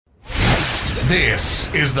This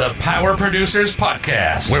is the Power Producers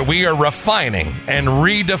Podcast, where we are refining and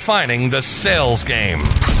redefining the sales game.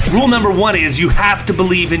 Rule number one is you have to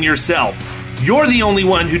believe in yourself. You're the only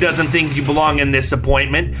one who doesn't think you belong in this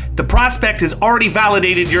appointment. The prospect has already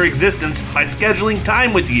validated your existence by scheduling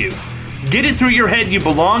time with you. Get it through your head you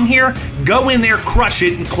belong here, go in there, crush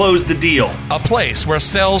it, and close the deal. A place where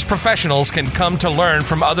sales professionals can come to learn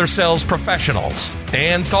from other sales professionals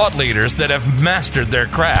and thought leaders that have mastered their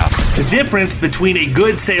craft. The difference between a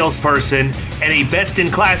good salesperson and a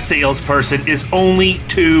best-in-class salesperson is only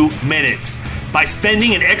 2 minutes. By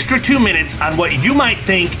spending an extra 2 minutes on what you might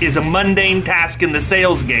think is a mundane task in the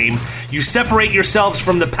sales game, you separate yourselves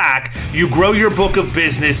from the pack, you grow your book of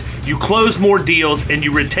business, you close more deals, and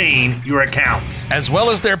you retain your accounts. As well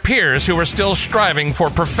as their peers who are still striving for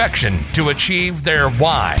perfection to achieve their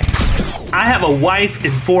why. I have a wife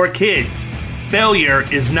and 4 kids. Failure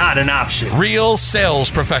is not an option. Real sales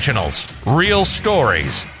professionals, real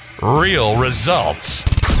stories, real results.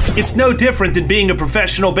 It's no different than being a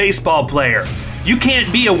professional baseball player. You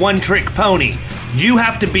can't be a one-trick pony. You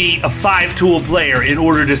have to be a 5-tool player in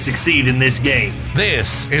order to succeed in this game.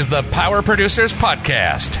 This is the Power Producers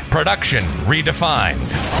Podcast, production redefined.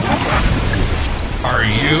 Are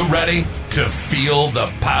you ready to feel the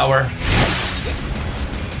power?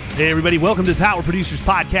 Hey everybody, welcome to the Power Producers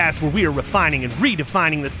Podcast, where we are refining and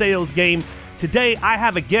redefining the sales game. Today I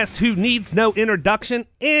have a guest who needs no introduction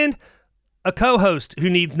and a co-host who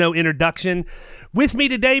needs no introduction. With me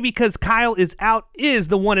today, because Kyle is out, is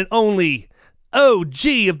the one and only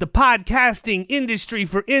OG of the podcasting industry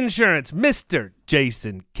for insurance, Mr.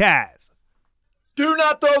 Jason Kaz. Do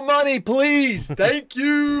not throw money, please. Thank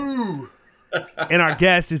you. And our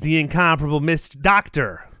guest is the incomparable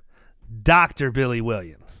Dr. Billy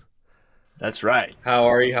Williams. That's right. How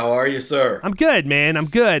are you? How are you, sir? I'm good, man. I'm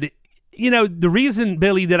good. You know, the reason,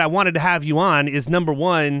 Billy, that I wanted to have you on is, number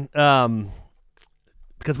one,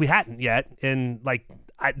 because we hadn't yet, and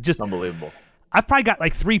I just Unbelievable. I've probably got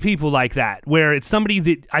like 3 people like that, where it's somebody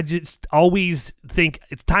that I just always think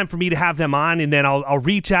it's time for me to have them on, and then I'll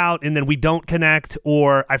reach out, and then we don't connect,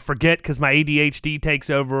 or I forget because my ADHD takes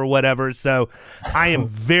over or whatever. So I am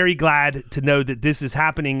very glad to know that this is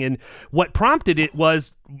happening. And what prompted it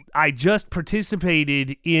was I just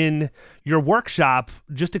participated in your workshop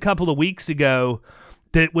just a couple of weeks ago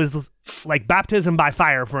that was like baptism by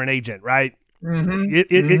fire for an agent, right?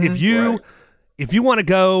 Mm-hmm. If you want to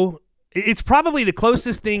go, it's probably the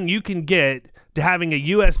closest thing you can get to having a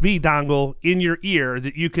USB dongle in your ear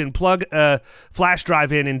that you can plug a flash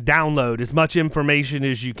drive in and download as much information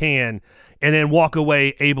as you can, and then walk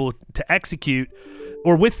away able to execute,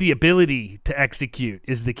 or with the ability to execute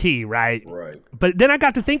is the key, right? Right. But then I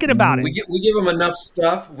got to thinking about it. We give them enough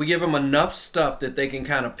stuff. We give them enough stuff that they can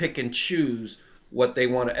kind of pick and choose what they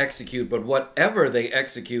want to execute, but whatever they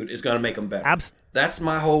execute is going to make them better. That's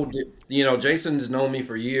my whole, Jason's known me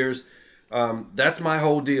for years. That's my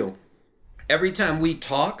whole deal. Every time we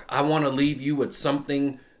talk, I want to leave you with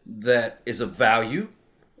something that is of value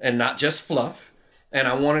and not just fluff. And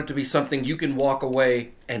I want it to be something you can walk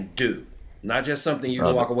away and do. Not just something you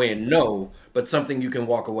can walk away and know, but something you can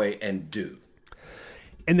walk away and do.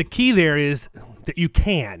 And the key there is that you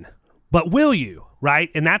can, but will you?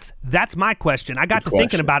 Right? And that's my question. I got to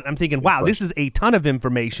thinking about it. I'm thinking, wow, this is a ton of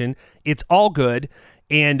information. It's all good.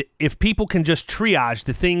 And if people can just triage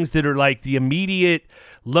the things that are like the immediate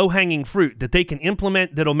low-hanging fruit that they can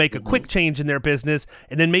implement that'll make a quick change in their business,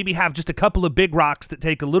 and then maybe have just a couple of big rocks that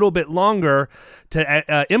take a little bit longer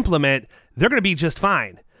to implement, they're going to be just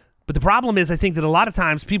fine. But the problem is, I think that a lot of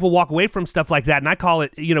times people walk away from stuff like that, and I call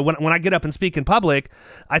it, when I get up and speak in public,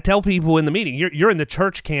 I tell people in the meeting, you're in the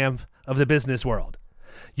church camp of the business world.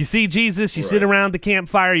 You see Jesus, you sit around the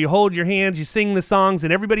campfire, you hold your hands, you sing the songs,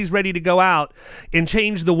 and everybody's ready to go out and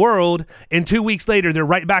change the world. And 2 weeks later, they're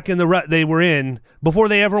right back in the rut they were in before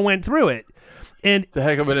they ever went through it. And it's a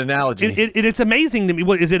heck of an analogy. It's amazing to me.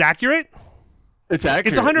 Is it accurate? It's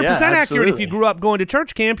accurate. It's 100% accurate. Absolutely. If you grew up going to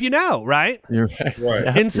church camp, right? You're right.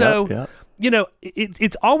 And so,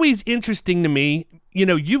 it's always interesting to me.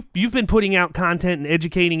 You've been putting out content and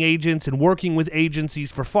educating agents and working with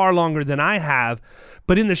agencies for far longer than I have.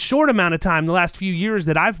 But in the short amount of time, the last few years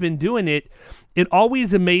that I've been doing it, it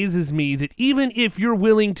always amazes me that even if you're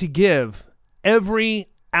willing to give every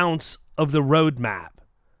ounce of the roadmap,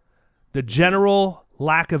 the general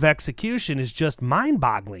lack of execution is just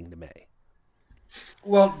mind-boggling to me.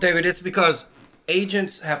 Well, David, it's because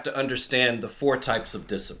agents have to understand the 4 types of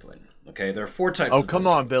discipline. Okay, there are 4 types of discipline. Oh,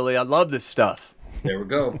 come on, Billy. I love this stuff. There we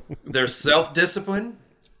go. There's self-discipline,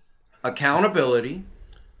 accountability,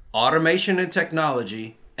 automation and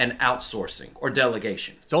technology, and outsourcing or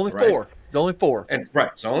delegation. It's only right? 4. There's only 4. And right,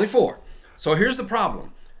 it's only 4. So here's the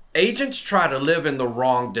problem. Agents try to live in the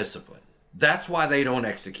wrong discipline. That's why they don't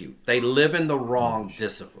execute. They live in the wrong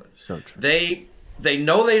discipline. So true. They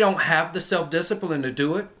know they don't have the self-discipline to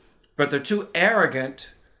do it, but they're too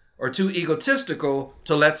arrogant or too egotistical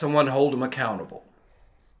to let someone hold them accountable.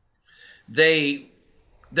 They'll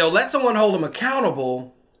let someone hold them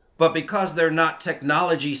accountable, but because they're not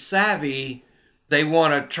technology savvy, they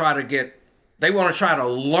want to try to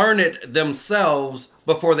learn it themselves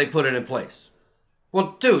before they put it in place.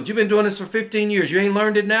 Well, dude, you've been doing this for 15 years. You ain't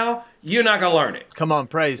learned it now? You're not going to learn it. Come on,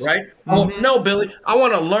 praise. Right? Oh, no, Billy. I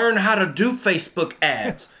want to learn how to do Facebook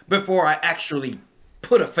ads before I actually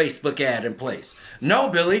put a Facebook ad in place. No,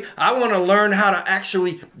 Billy. I want to learn how to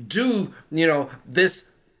actually do, this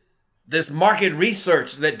market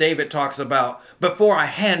research that David talks about before I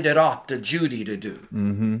hand it off to Judy to do.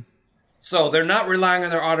 Mm-hmm. So they're not relying on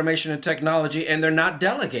their automation and technology, and they're not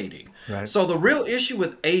delegating. Right. So the real issue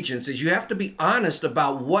with agents is you have to be honest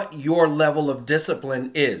about what your level of discipline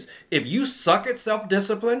is. If you suck at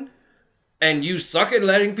self-discipline and you suck at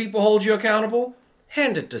letting people hold you accountable,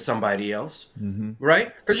 hand it to somebody else,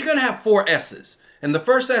 right? Because you're going to have 4 S's. And the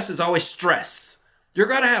first S is always stress. You're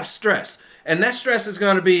going to have stress. And that stress is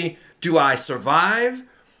going to be, do I survive?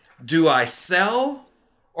 Do I sell?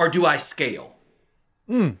 Or do I scale?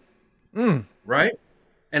 Right?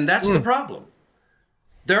 And that's the problem.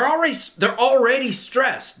 They're already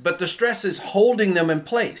stressed, but the stress is holding them in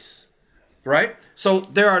place, right? So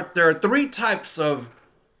there are 3 types of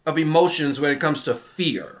emotions when it comes to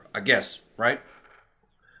fear, I guess, right?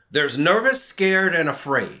 There's nervous, scared, and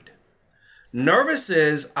afraid. Nervous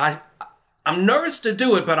is I'm nervous to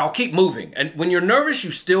do it, but I'll keep moving. And when you're nervous,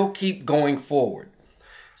 you still keep going forward.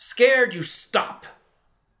 Scared, you stop.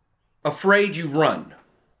 Afraid, you run.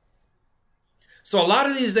 So a lot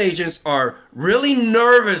of these agents are really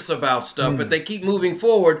nervous about stuff, but they keep moving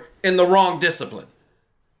forward in the wrong discipline.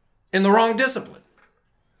 I'm going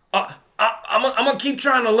to keep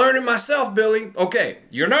trying to learn it myself, Billy. Okay,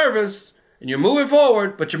 you're nervous and you're moving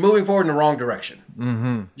forward, but you're moving forward in the wrong direction.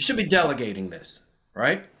 Mm-hmm. You should be delegating this,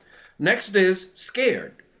 right? Next is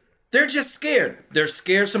scared. They're just scared. They're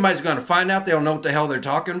scared somebody's going to find out they don't know what the hell they're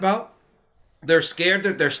talking about. They're scared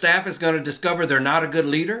that their staff is going to discover they're not a good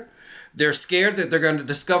leader. They're scared that they're going to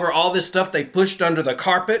discover all this stuff they pushed under the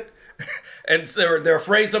carpet. And they're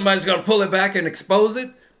afraid somebody's going to pull it back and expose it.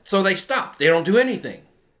 So they stop. They don't do anything.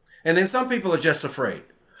 And then some people are just afraid.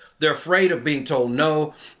 They're afraid of being told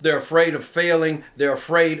no. They're afraid of failing. They're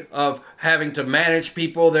afraid of having to manage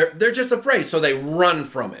people. They're just afraid. So they run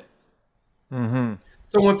from it. Mm-hmm.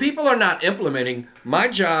 So when people are not implementing, my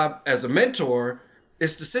job as a mentor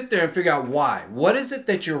is to sit there and figure out why. What is it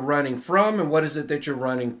that you're running from and what is it that you're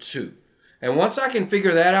running to? And once I can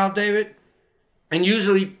figure that out, David, and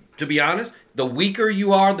usually, to be honest, the weaker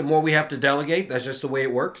you are, the more we have to delegate. That's just the way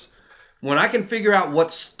it works. When I can figure out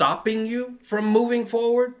what's stopping you from moving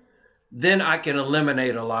forward, then I can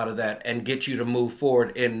eliminate a lot of that and get you to move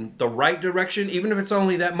forward in the right direction, even if it's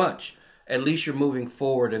only that much. At least you're moving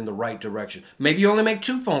forward in the right direction. Maybe you only make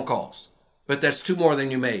 2 phone calls, but that's 2 more than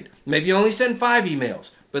you made. Maybe you only send 5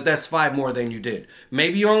 emails, but that's 5 more than you did.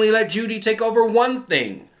 Maybe you only let Judy take over 1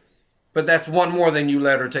 thing, but that's 1 more than you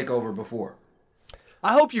let her take over before.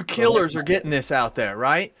 I hope you killers are getting this out there,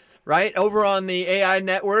 right? Right? Over on the AI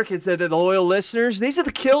network, it's the loyal listeners. These are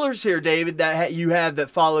the killers here, David, that you have that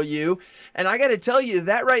follow you. And I got to tell you,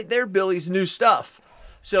 that right there, Billy's new stuff.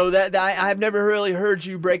 So that I've never really heard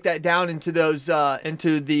you break that down into those,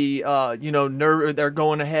 into the, they're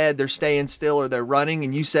going ahead, they're staying still, or they're running.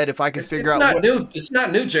 And you said if I could figure out what... It's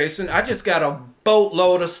not new, Jason. I just got a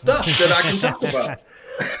boatload of stuff that I can talk about.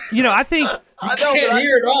 I think... I can't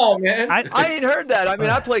hear it all, man. I ain't heard that. I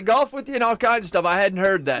mean, I play golf with you and all kinds of stuff. I hadn't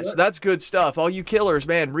heard that. So that's good stuff. All you killers,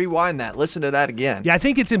 man, rewind that. Listen to that again. Yeah, I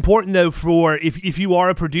think it's important, though, for if you are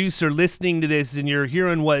a producer listening to this and you're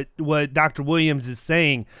hearing what Dr. Williams is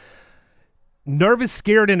saying, nervous,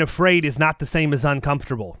 scared, and afraid is not the same as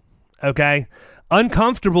uncomfortable, okay?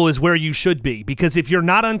 Uncomfortable is where you should be, because if you're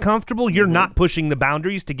not uncomfortable, you're not pushing the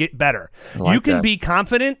boundaries to get better. You can be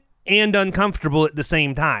confident and uncomfortable at the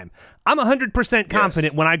same time. I'm 100%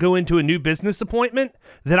 confident when I go into a new business appointment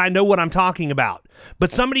that I know what I'm talking about.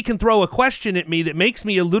 But somebody can throw a question at me that makes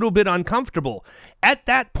me a little bit uncomfortable. At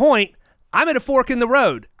that point, I'm at a fork in the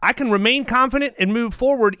road. I can remain confident and move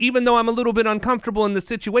forward even though I'm a little bit uncomfortable in the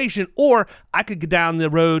situation, or I could go down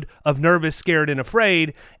the road of nervous, scared, and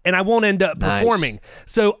afraid, and I won't end up performing.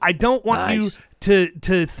 So I don't want you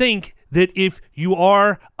to think that if you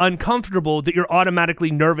are uncomfortable, that you're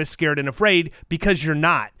automatically nervous, scared, and afraid, because you're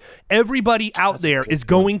not. Everybody out there is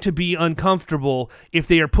going to be uncomfortable if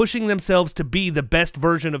they are pushing themselves to be the best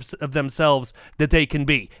version of themselves that they can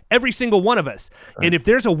be. Every single one of us. Right. And if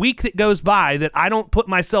there's a week that goes by that I don't put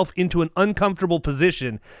myself into an uncomfortable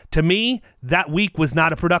position, to me, that week was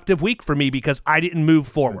not a productive week for me because I didn't move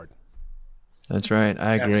forward. That's right.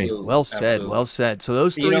 I agree. Absolutely. Well said. Absolutely. Well said. So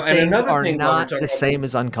those three things are not the same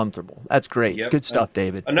as uncomfortable. That's great. Yep. Good stuff,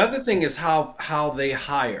 David. Another thing is how they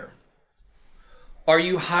hire. Are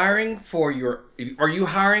you hiring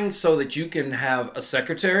so that you can have a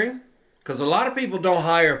secretary? Because a lot of people don't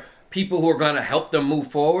hire people who are going to help them move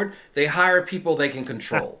forward. They hire people they can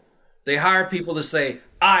control. They hire people to say,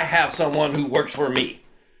 I have someone who works for me.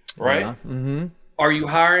 Right? Mm-hmm. Are you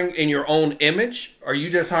hiring in your own image? Are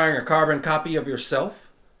you just hiring a carbon copy of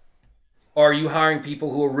yourself? Or are you hiring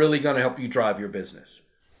people who are really going to help you drive your business?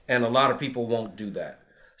 And a lot of people won't do that.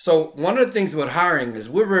 So one of the things with hiring is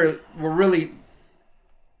we're really,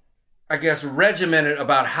 I guess, regimented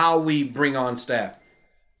about how we bring on staff.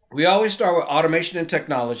 We always start with automation and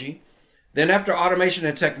technology. Then after automation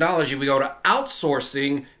and technology, we go to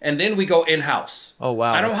outsourcing, and then we go in-house. Oh,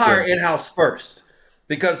 wow. I don't hire in-house first.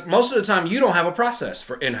 Because most of the time you don't have a process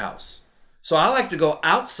for in-house. So I like to go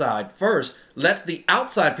outside first, let the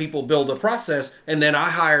outside people build the process, and then I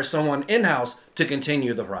hire someone in-house to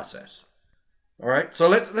continue the process. All right. So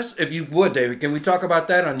let's if you would, David, can we talk about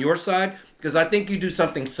that on your side? Because I think you do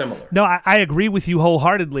something similar. No, I agree with you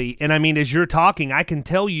wholeheartedly. And I mean, as you're talking, I can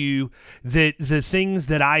tell you that the things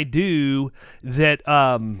that I do that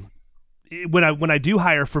when I do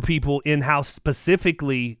hire for people in-house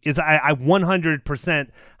specifically is I 100%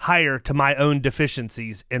 hire to my own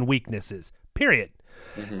deficiencies and weaknesses, period.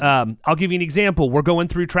 Mm-hmm. I'll give you an example. We're going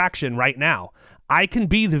through traction right now. I can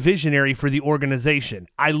be the visionary for the organization.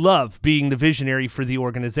 I love being the visionary for the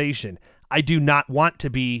organization. I do not want to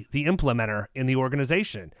be the implementer in the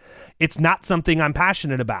organization. It's not something I'm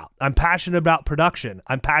passionate about. I'm passionate about production.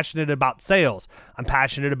 I'm passionate about sales. I'm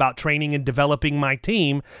passionate about training and developing my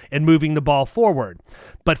team and moving the ball forward.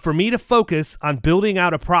 But for me to focus on building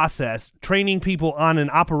out a process, training people on an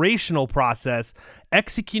operational process,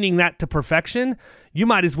 executing that to perfection, you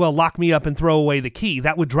might as well lock me up and throw away the key.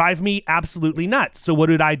 That would drive me absolutely nuts. So what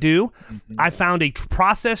did I do? Mm-hmm. I found a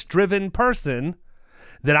process-driven person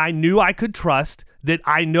that I knew I could trust, that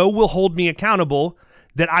I know will hold me accountable,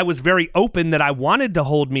 that I was very open that I wanted to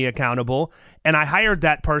hold me accountable, and I hired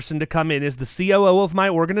that person to come in as the COO of my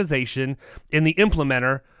organization and the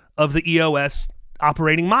implementer of the EOS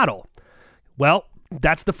operating model. Well,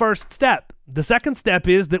 that's the first step. The second step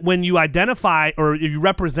is that when you identify or you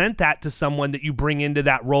represent that to someone that you bring into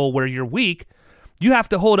that role where you're weak, you have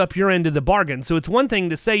to hold up your end of the bargain. So it's one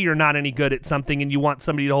thing to say you're not any good at something and you want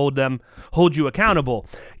somebody to hold you accountable.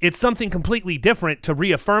 It's something completely different to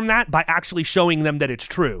reaffirm that by actually showing them that it's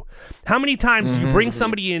true. How many times do you bring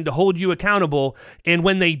somebody in to hold you accountable, and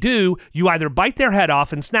when they do, you either bite their head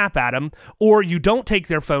off and snap at them, or you don't take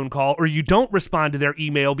their phone call, or you don't respond to their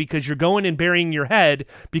email because you're going and burying your head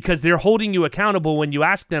because they're holding you accountable when you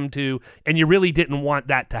ask them to, and you really didn't want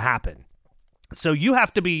that to happen. So you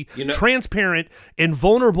have to be transparent and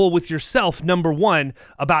vulnerable with yourself, number one,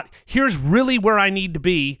 about here's really where I need to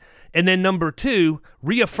be. And then number two,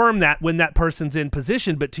 reaffirm that when that person's in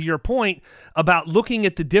position. But to your point about looking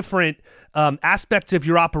at the different aspects of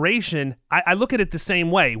your operation, I look at it the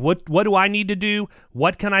same way. What do I need to do?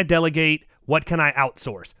 What can I delegate? What can I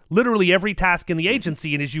outsource? Literally every task in the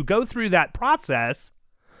agency. And as you go through that process,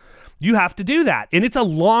 you have to do that. And it's a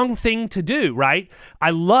long thing to do, right? I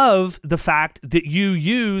love the fact that you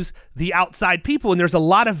use the outside people. And there's a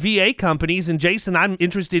lot of VA companies. And Jason, I'm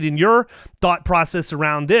interested in your thought process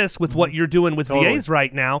around this with what you're doing with VAs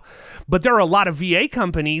right now. But there are a lot of VA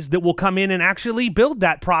companies that will come in and actually build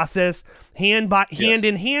that process hand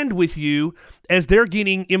in hand with you as they're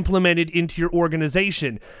getting implemented into your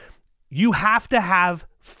organization. You have to have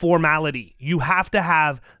formality. You have to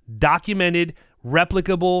have documented,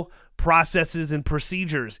 replicable processes and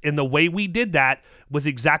procedures. And the way we did that was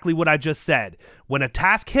exactly what I just said. When a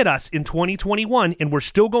task hit us in 2021, and we're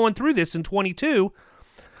still going through this in 22,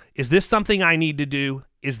 is this something I need to do?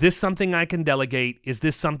 Is this something I can delegate? Is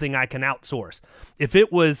this something I can outsource? If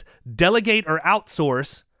it was delegate or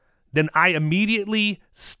outsource, then I immediately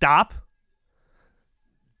stop,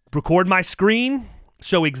 record my screen,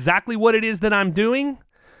 show exactly what it is that I'm doing,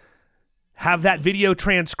 have that video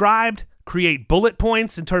transcribed, create bullet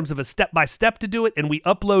points in terms of a step-by-step to do it, and we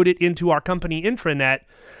upload it into our company intranet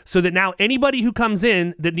so that now anybody who comes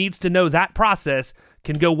in that needs to know that process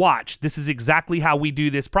can go watch. This is exactly how we do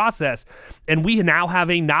this process. And we now have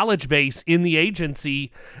a knowledge base in the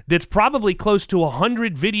agency that's probably close to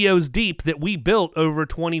 100 videos deep that we built over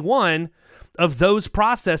 21 of those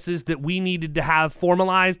processes that we needed to have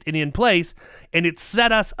formalized and in place. And it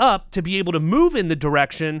set us up to be able to move in the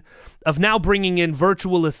direction of now bringing in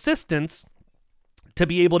virtual assistants to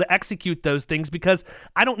be able to execute those things, because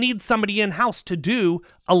I don't need somebody in-house to do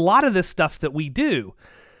a lot of the stuff that we do.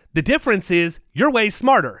 The difference is your way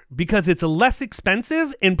smarter because it's less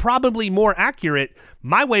expensive and probably more accurate.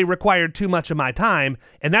 My way required too much of my time,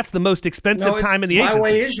 and that's the most expensive time in the agency. My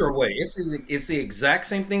way is your way. It's the exact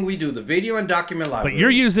same thing we do, the video and document library. But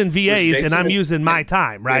you're using VAs and I'm using my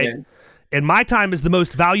time, right? And my time is the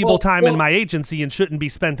most valuable time in my agency and shouldn't be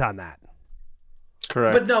spent on that.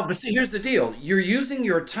 Correct. But see, here's the deal. You're using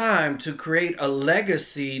your time to create a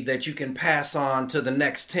legacy that you can pass on to the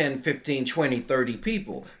next 10, 15, 20, 30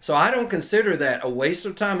 people. So I don't consider that a waste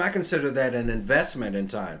of time. I consider that an investment in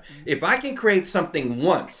time. If I can create something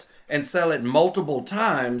once and sell it multiple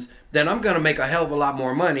times, then I'm going to make a hell of a lot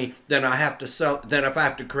more money than if I have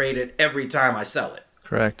to create it every time I sell it.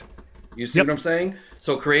 Correct. You see what I'm saying?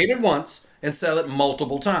 So create it once and sell it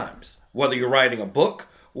multiple times. Whether you're writing a book,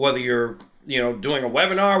 whether you're doing a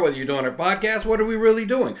webinar, whether you're doing a podcast, what are we really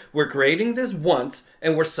doing? We're creating this once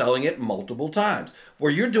and we're selling it multiple times.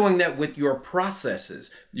 Where you're doing that with your processes.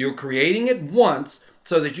 You're creating it once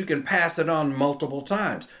so that you can pass it on multiple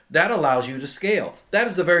times. That allows you to scale. That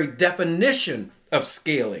is the very definition of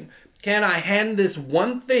scaling. Can I hand this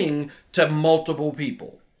one thing to multiple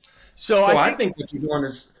people? So I think what you're doing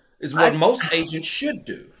is what most agents should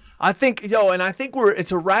do. I think, and I think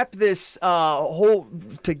to wrap this whole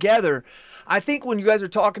together, I think when you guys are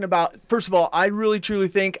talking about, first of all, I really truly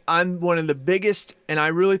think I'm one of the biggest, and I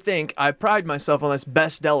really think I pride myself on this,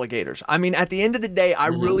 best delegators. I mean, at the end of the day, I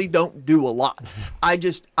really don't do a lot. I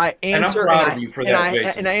answer. And I'm proud of you for that,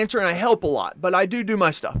 Jason. And I answer and I help a lot, but I do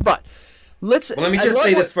my stuff. But let me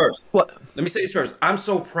say this first. What? Let me say this first. I'm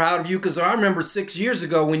so proud of you because I remember 6 years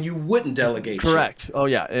ago when you wouldn't delegate. Correct. Shit. Oh,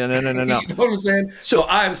 yeah. No. You know what I'm saying? So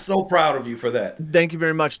I am so proud of you for that. Thank you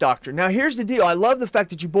very much, Doctor. Now, here's the deal. I love the fact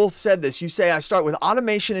that you both said this. You say I start with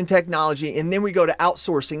automation and technology, and then we go to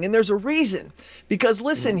outsourcing. And there's a reason. Because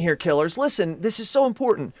listen here, killers. Listen, this is so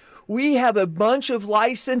important. We have a bunch of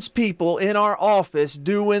licensed people in our office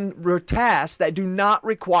doing tasks that do not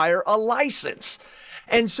require a license.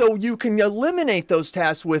 And so you can eliminate those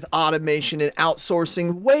tasks with automation and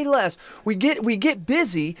outsourcing way less. We get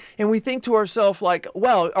busy and we think to ourselves like,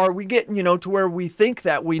 well, are we getting, to where we think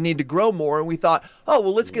that we need to grow more? And we thought, oh,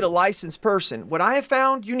 well, let's get a licensed person. What I have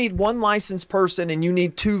found, you need one licensed person and you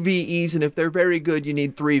need 2 VEs. And if they're very good, you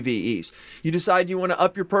need 3 VEs. You decide you want to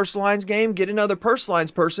up your personal lines game, get another personal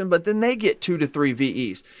lines person, but then they get 2 to 3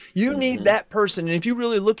 VEs. You need that person. And if you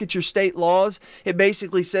really look at your state laws, it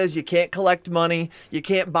basically says you can't collect money, you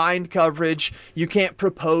can't bind coverage, you can't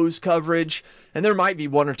propose coverage, and there might be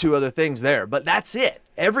 1 or 2 other things there, but that's it.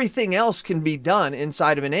 Everything else can be done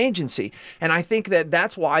inside of an agency. And I think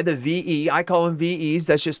that's why the VE, I call them VEs,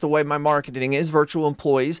 that's just the way my marketing is, virtual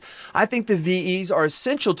employees. I think the VEs are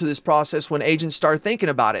essential to this process when agents start thinking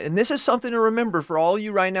about it. And this is something to remember for all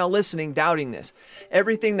you right now listening, doubting this.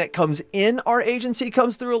 Everything that comes in our agency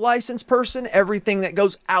comes through a licensed person. Everything that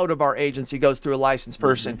goes out of our agency goes through a licensed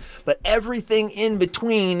person. But everything in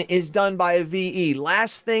between is done by a VE.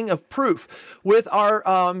 Last thing of proof, with our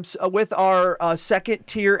second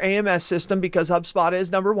tier AMS system, because HubSpot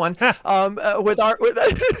is number 1.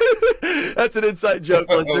 That's an inside joke,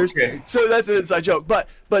 listeners. Okay. So that's an inside joke. But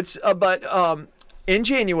in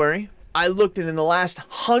January, I looked, and in the last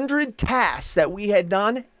 100 tasks that we had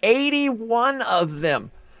done, 81 of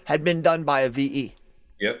them had been done by a VE.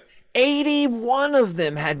 Yep. 81 of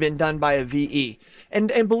them had been done by a VE. And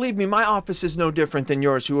believe me, my office is no different than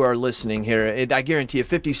yours who are listening here. I guarantee you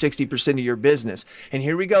 50, 60% of your business. And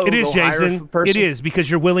here we go. It is, Jason. It is, because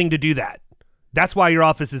you're willing to do that. That's why your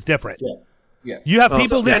office is different. Yeah. You have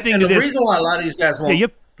people listening to this. And the reason why a lot of these guys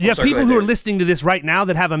won't. You have people who are listening to this right now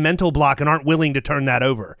that have a mental block and aren't willing to turn that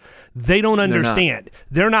over. They don't understand.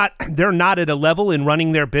 They're not at a level in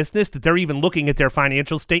running their business that they're even looking at their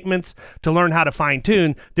financial statements to learn how to fine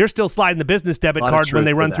tune. They're still sliding the business debit card when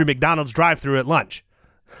they run through McDonald's drive-through at lunch.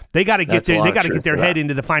 They got to get their head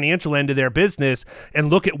into the financial end of their business and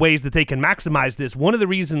look at ways that they can maximize this. One of the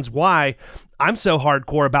reasons why I'm so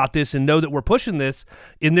hardcore about this and know that we're pushing this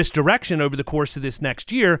in this direction over the course of this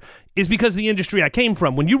next year is because of the industry I came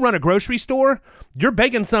from. When you run a grocery store, you're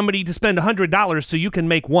begging somebody to spend $100 so you can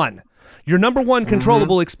make 1. Your number one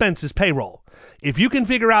controllable expense is payroll. If you can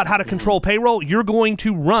figure out how to control payroll, you're going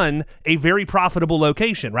to run a very profitable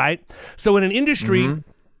location, right? So in an industry,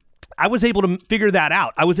 I was able to figure that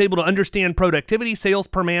out. I was able to understand productivity, sales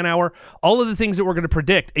per man hour, all of the things that were going to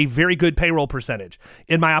predict a very good payroll percentage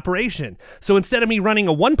in my operation. So instead of me running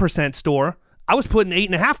a 1% store, I was putting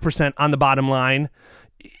 8.5% on the bottom line.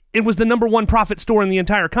 It was the number one profit store in the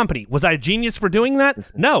entire company. Was I a genius for doing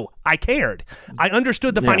that? No, I cared. I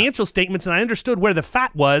understood the financial statements, and I understood where the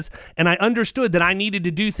fat was, and I understood that I needed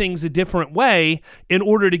to do things a different way in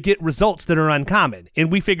order to get results that are uncommon,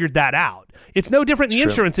 and we figured that out. It's no different in the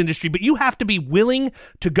insurance industry, but you have to be willing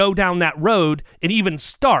to go down that road and even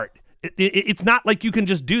start. It's not like you can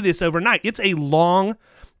just do this overnight. It's a long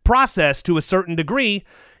process to a certain degree,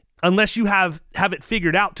 unless you have it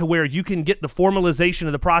figured out to where you can get the formalization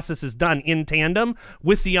of the processes done in tandem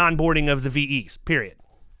with the onboarding of the VEs, period.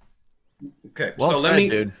 Okay, well so said, let me,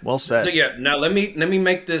 dude. Well said. Yeah, now let me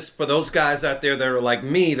make this for those guys out there that are like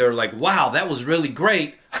me. They're like, wow, that was really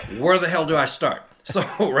great. Where the hell do I start?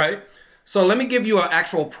 So, right? So let me give you an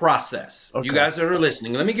actual process. Okay. You guys that are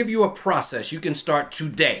listening, let me give you a process you can start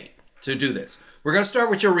today to do this. We're going to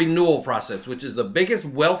start with your renewal process, which is the biggest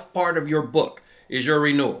wealth part of your book, is your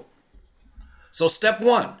renewal. So step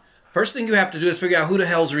one, first thing you have to do is figure out who the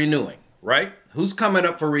hell's renewing, right? Who's coming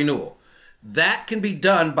up for renewal? That can be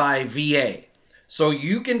done by VA. So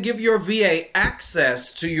you can give your VA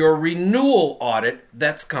access to your renewal audit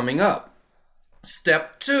that's coming up.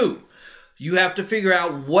 Step two, you have to figure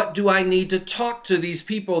out, what do I need to talk to these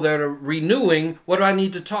people that are renewing? What do I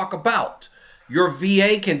need to talk about? Your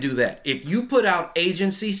VA can do that. If you put out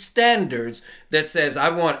agency standards that says, I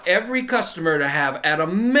want every customer to have at a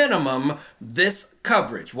minimum this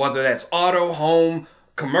coverage, whether that's auto, home,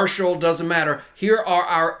 commercial, doesn't matter. Here are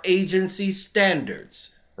our agency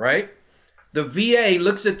standards, right? The VA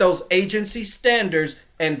looks at those agency standards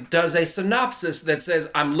and does a synopsis that says,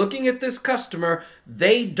 I'm looking at this customer.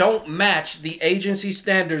 They don't match the agency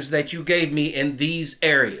standards that you gave me in these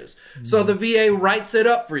areas. So the VA writes it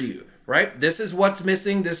up for you. Right? This is what's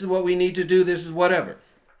missing. This is what we need to do. This is whatever.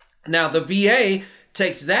 Now, the VA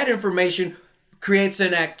takes that information, creates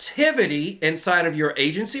an activity inside of your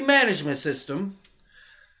agency management system,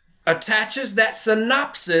 attaches that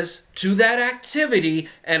synopsis to that activity,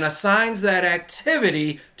 and assigns that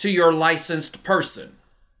activity to your licensed person.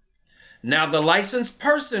 Now, the licensed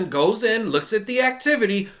person goes in, looks at the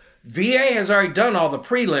activity. VA has already done all the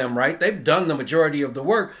prelim, right? They've done the majority of the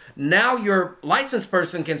work. Now your licensed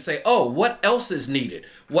person can say, oh, what else is needed?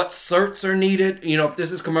 What certs are needed? You know, if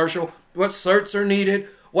this is commercial, what certs are needed?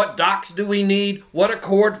 What docs do we need? What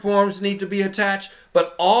accord forms need to be attached?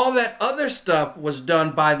 But all that other stuff was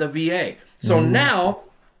done by the VA. So now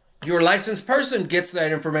your licensed person gets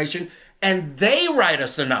that information and they write a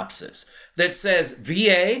synopsis that says,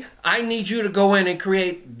 VA, I need you to go in and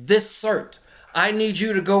create this cert. I need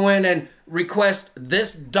you to go in and request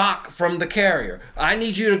this doc from the carrier. I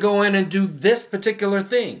need you to go in and do this particular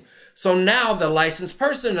thing. So now the licensed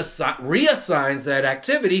person reassigns that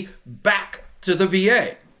activity back to the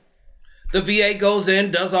VA. The VA goes in,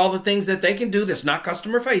 does all the things that they can do that's not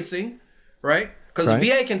customer facing, right? Because the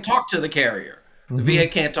VA can talk to the carrier. The VA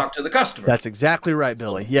can't talk to the customer. That's exactly right,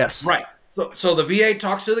 Billy. Yes. Right. So the VA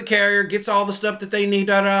talks to the carrier, gets all the stuff that they need,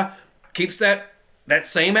 keeps that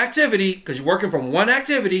same activity, because you're working from one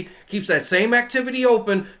activity, keeps that same activity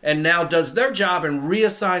open, and now does their job and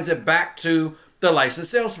reassigns it back to the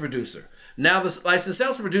licensed sales producer. Now the licensed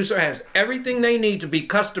sales producer has everything they need to be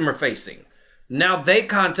customer facing. Now they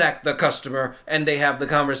contact the customer and they have the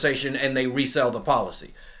conversation and they resell the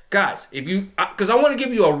policy. Guys, because I want to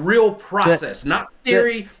give you a real process, not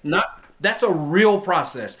theory, that's a real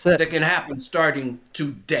process that can happen starting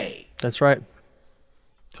today. That's right.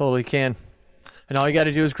 Totally can. And all you got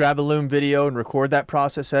to do is grab a Loom video and record that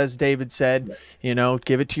process, as David said,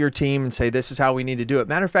 give it to your team and say, this is how we need to do it.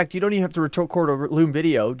 Matter of fact, you don't even have to record a Loom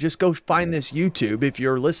video. Just go find this YouTube, if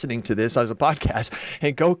you're listening to this as a podcast,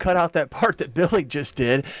 and go cut out that part that Billy just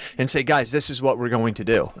did and say, guys, this is what we're going to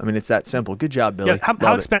do. I mean, it's that simple. Good job, Billy.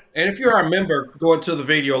 And if you're our member, go into the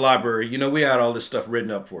video library. We had all this stuff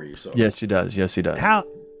written up for you. So Yes, he does. Yes, he does. How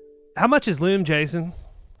much is Loom, Jason?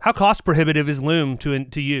 How cost prohibitive is Loom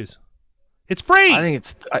to use? It's free. I think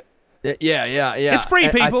it's yeah. It's free,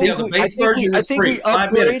 people. The base version is free.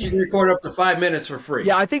 5 minutes. You can record up to 5 minutes for free.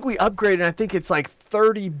 Yeah, I think we upgraded. And I think it's like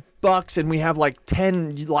 $30, and we have like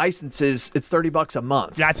 10 licenses. It's $30 a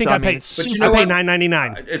month. Yeah, I think I paid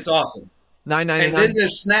 $9.99. It's awesome. $9.99. And then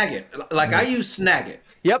there's Snagit. Like I use Snagit.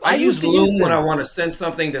 Yep, I use Loom when I want to send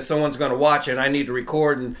something that someone's going to watch and I need to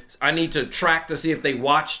record and I need to track to see if they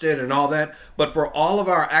watched it and all that. But for all of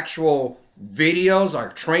our actual videos, our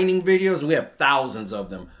training videos, we have thousands of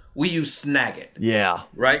them. We use Snagit. Yeah.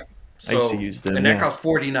 Right? So, I used to use them. And that costs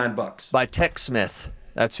 $49. By TechSmith.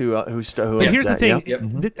 That's who But here's the thing.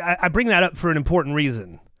 Yep. I bring that up for an important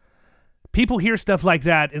reason. People hear stuff like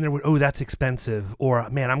that and they're, oh, that's expensive. Or,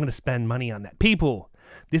 man, I'm going to spend money on that. People,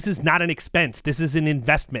 this is not an expense. This is an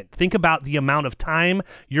investment. Think about the amount of time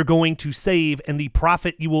you're going to save and the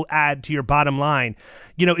profit you will add to your bottom line.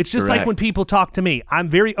 You know, it's just like when people talk to me. I'm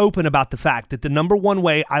very open about the fact that the number one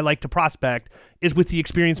way I like to prospect is with the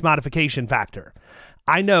experience modification factor.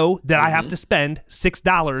 I know that I have to spend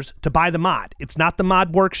 $6 to buy the mod. It's not the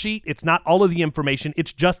mod worksheet. It's not all of the information.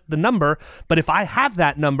 It's just the number. But if I have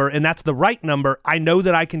that number and that's the right number, I know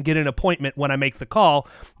that I can get an appointment when I make the call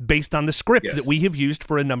based on the script that we have used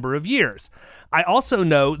for a number of years. I also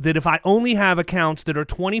know that if I only have accounts that are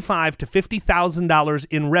 $25,000 to $50,000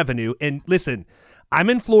 in revenue, and listen, I'm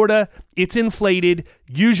in Florida. It's inflated.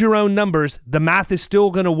 Use your own numbers. The math is still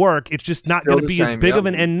going to work. It's just not going to be as big of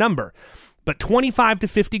an end number. But 25 to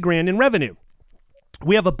 50 grand in revenue.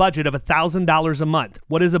 We have a budget of $1,000 a month.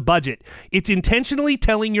 What is a budget? It's intentionally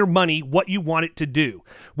telling your money what you want it to do.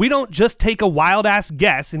 We don't just take a wild ass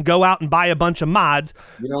guess and go out and buy a bunch of mods.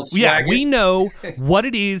 We know what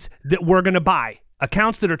it is that we're going to buy.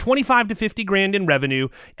 Accounts that are 25 to 50 grand in revenue,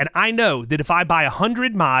 and I know that if I buy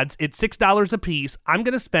 100 mods at $6 a piece, I'm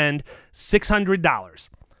going to spend $600.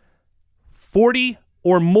 40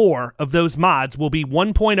 or more of those mods will be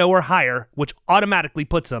 1.0 or higher, which automatically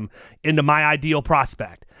puts them into my ideal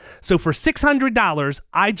prospect. So for $600,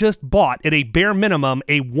 I just bought at a bare minimum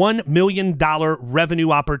a $1 million revenue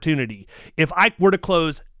opportunity. If I were to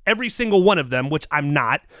close every single one of them, which I'm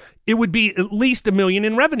not, it would be at least $1 million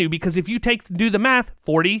in revenue, because if you do the math,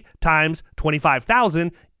 40 times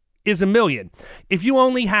 25,000 is $1 million. If you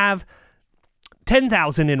only have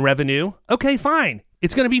 10,000 in revenue, okay, fine.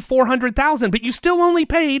 It's going to be $400,000, but you still only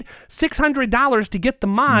paid $600 to get the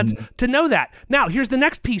mods to know that. Now, here's the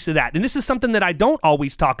next piece of that, and this is something that I don't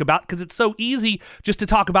always talk about because it's so easy just to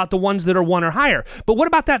talk about the ones that are 1 or higher. But what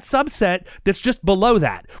about that subset that's just below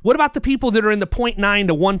that? What about the people that are in the 0.9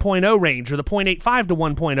 to 1.0 range or the 0.85 to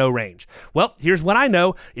 1.0 range? Well, here's what I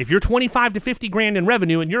know. If you're 25 to 50 grand in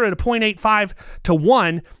revenue and you're at a 0.85 to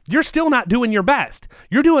 1, you're still not doing your best.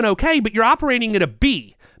 You're doing okay, but you're operating at a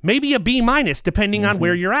B. Maybe a B minus, depending on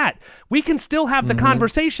where you're at. We can still have the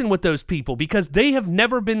conversation with those people because they have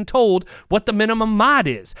never been told what the minimum mod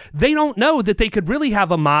is. They don't know that they could really have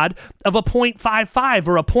a mod of a 0.55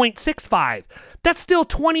 or a 0.65. That's still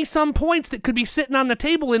 20-some points that could be sitting on the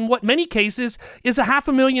table in what many cases is a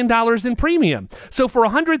 $500,000 in premium. So for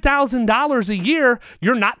 $100,000 a year,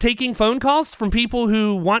 you're not taking phone calls from people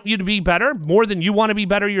who want you to be better more than you want to be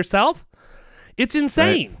better yourself? It's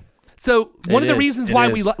insane. Right. So one of the reasons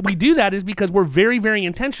why we do that is because we're very, very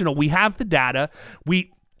intentional. We have the data. We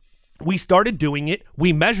started doing it.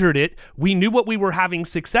 We measured it. We knew what we were having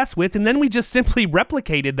success with, and then we just simply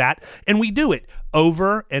replicated that, and we do it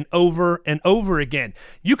over and over and over again.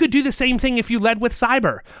 You could do the same thing if you led with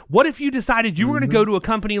cyber. What if you decided you were going to go to a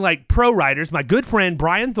company like ProWriters, my good friend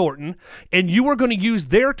Brian Thornton, and you were going to use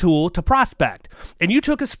their tool to prospect, and you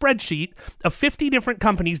took a spreadsheet of 50 different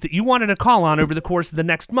companies that you wanted to call on over the course of the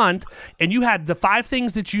next month, and you had the 5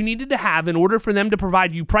 things that you needed to have in order for them to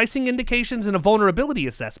provide you pricing indications and a vulnerability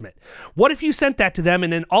assessment. What if you sent that to them,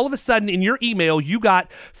 and then all of a sudden in your email you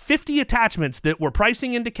got 50 attachments that were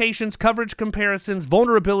pricing indications, coverage comparisons,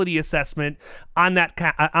 vulnerability assessment on that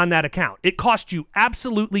account? It cost you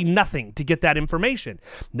absolutely nothing to get that information.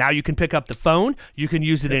 Now you can pick up the phone, you can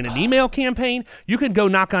use it in an email campaign, you can go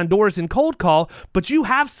knock on doors and cold call, but you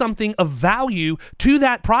have something of value to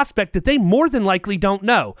that prospect that they more than likely don't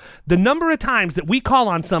know. The number of times that we call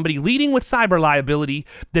on somebody leading with cyber liability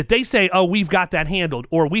that they say, oh, we've got that handled,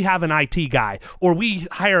 or we have an IT guy, or we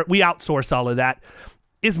outsource all of that,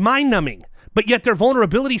 is mind-numbing. But yet their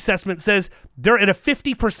vulnerability assessment says they're at a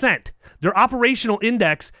 50%. Their operational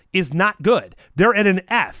index is not good. They're at an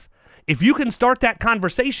F. If you can start that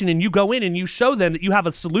conversation and you go in and you show them that you have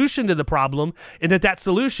a solution to the problem and that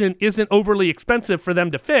solution isn't overly expensive for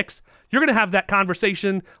them to fix, you're going to have that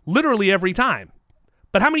conversation literally every time.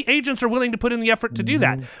 But how many agents are willing to put in the effort to do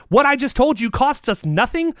that? What I just told you costs us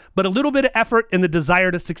nothing but a little bit of effort and the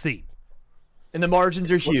desire to succeed. And the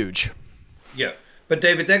margins are huge. Yeah. But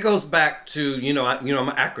David, that goes back to, I'm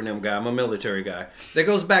an acronym guy. I'm a military guy. That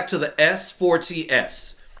goes back to the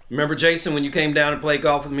S4TS. Remember, Jason, when you came down and played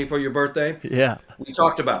golf with me for your birthday? Yeah. We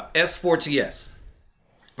talked about S4TS.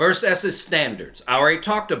 Verse S is standards. I already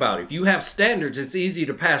talked about it. If you have standards, it's easy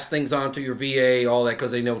to pass things on to your VA, all that,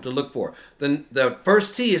 because they know what to look for. Then the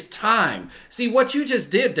first T is time. See, what you just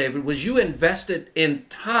did, David, was you invested in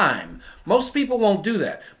time. Most people won't do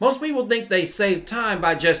that. Most people think they save time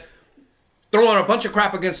by just throwing a bunch of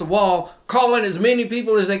crap against the wall, calling as many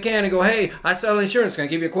people as they can and go, hey, I sell insurance. Can I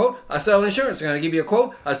give you a quote? I sell insurance. Can I give you a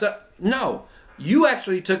quote? No. You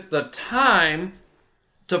actually took the time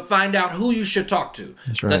to find out who you should talk to.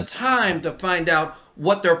 That's right. The time to find out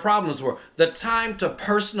what their problems were. The time to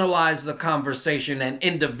personalize the conversation and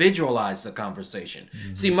individualize the conversation.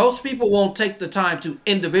 Mm-hmm. See, most people won't take the time to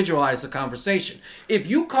individualize the conversation. If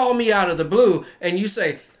you call me out of the blue and you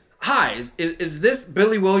say, hi, is this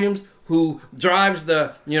Billy Williams who drives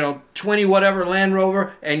the 20 whatever Land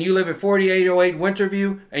Rover and you live at 4808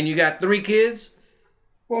 Winterview and you got 3 kids?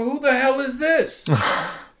 Well, who the hell is this?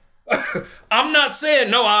 I'm not saying,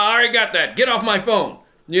 no, I already got that. Get off my phone.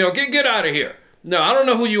 Get out of here. No, I don't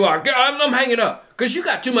know who you are. I'm hanging up because you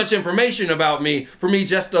got too much information about me for me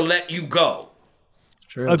just to let you go.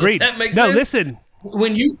 True. Agreed. Does that make sense? No, listen.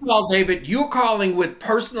 When you call, David, you're calling with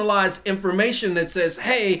personalized information that says,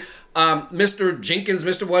 hey, Mr. Jenkins,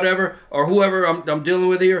 Mr. whatever, or whoever I'm dealing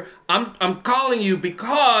with here, I'm calling you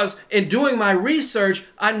because in doing my research,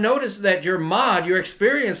 I noticed that your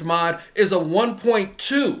experience mod is a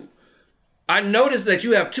 1.2. I noticed that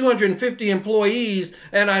you have 250 employees,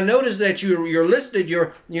 and I noticed that you're listed,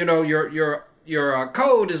 your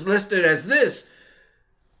code is listed as this.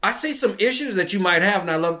 I see some issues that you might have,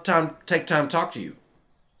 and I love to take time to talk to you.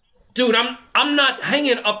 Dude, I'm not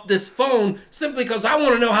hanging up this phone simply because I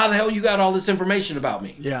want to know how the hell you got all this information about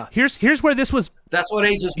me. Yeah. Here's where this was. That's what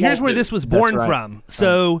agents. Here's where this was born from.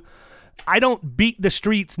 So I don't beat the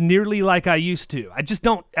streets nearly like I used to. I just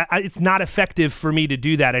don't. It's not effective for me to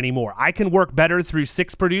do that anymore. I can work better through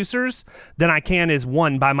 6 producers than I can as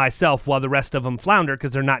one by myself while the rest of them flounder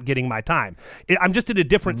because they're not getting my time. I'm just at a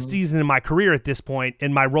different season in my career at this point,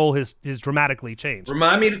 and my role has dramatically changed.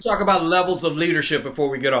 Remind me to talk about levels of leadership before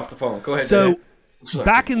we get off the phone. Go ahead. So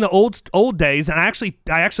back in the old days, and I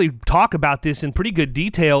actually talk about this in pretty good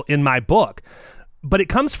detail in my book. But it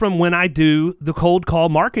comes from when I do the cold call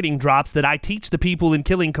marketing drops that I teach the people in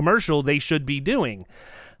Killing Commercial they should be doing.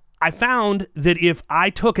 I found that if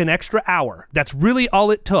I took an extra hour, that's really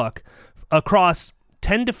all it took, across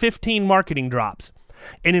 10 to 15 marketing drops,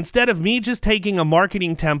 and instead of me just taking a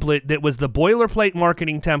marketing template that was the boilerplate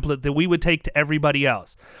marketing template that we would take to everybody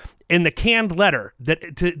else, and the canned letter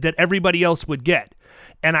that everybody else would get,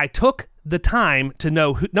 and I took the time to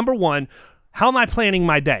know, number one, how am I planning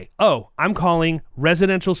my day? Oh, I'm calling on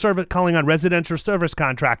residential service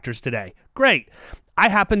contractors today. Great. I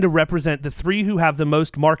happen to represent the 3 who have the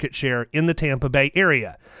most market share in the Tampa Bay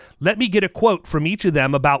area. Let me get a quote from each of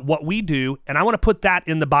them about what we do, and I want to put that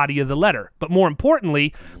in the body of the letter. But more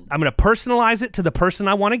importantly, I'm going to personalize it to the person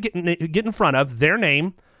I want to get in front of, their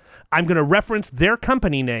name. I'm going to reference their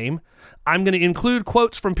company name. I'm going to include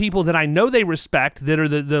quotes from people that I know they respect, that are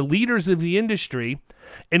the leaders of the industry.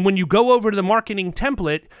 And when you go over to the marketing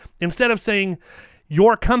template, instead of saying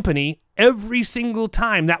your company every single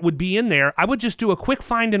time that would be in there, I would just do a quick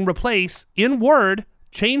find and replace in Word,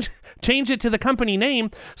 change it to the company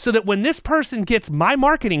name, so that when this person gets my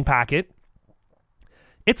marketing packet,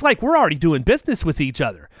 it's like we're already doing business with each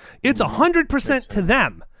other. It's 100% to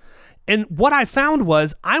them. And what I found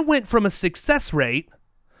was I went from a success rate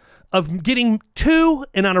of getting 2,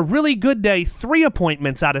 and on a really good day, 3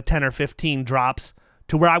 appointments out of 10 or 15 drops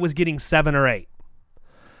to where I was getting 7 or 8.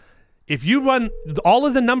 If you run all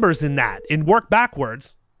of the numbers in that and work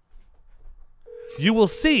backwards, you will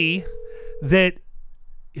see that,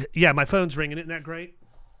 yeah, my phone's ringing. Isn't that great?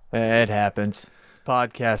 It happens. It's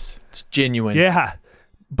podcast. It's genuine. Yeah.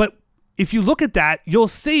 But if you look at that, you'll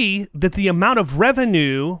see that the amount of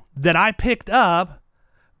revenue that I picked up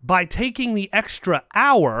by taking the extra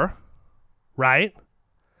hour, right,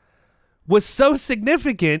 was so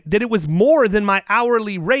significant that it was more than my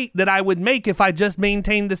hourly rate that I would make if I just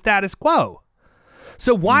maintained the status quo.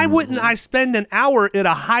 So why wouldn't I spend an hour at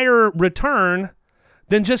a higher return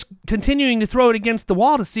than just continuing to throw it against the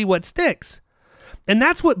wall to see what sticks? And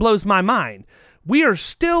that's what blows my mind. We are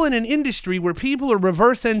still in an industry where people are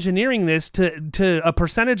reverse engineering this to a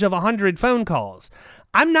percentage of 100 phone calls.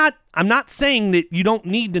 I'm not saying that you don't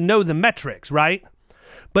need to know the metrics, right?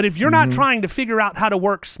 But if you're not trying to figure out how to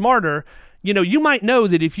work smarter, you might know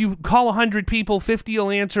that if you call 100 people, 50 will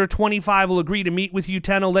answer, 25 will agree to meet with you,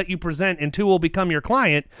 10 will let you present, and 2 will become your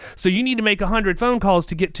client. So you need to make 100 phone calls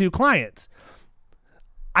to get 2 clients.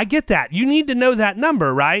 I get that. You need to know that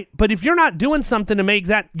number, right? But if you're not doing something to make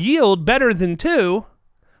that yield better than 2,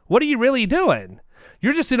 what are you really doing?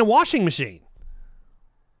 You're just in a washing machine.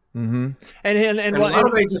 Mm-hmm. And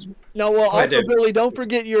also, Billy, don't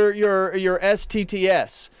forget your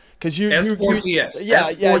STTS. Because S4TS.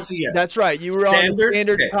 S4TS. That's right. You were on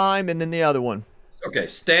standard time and then the other one. Okay.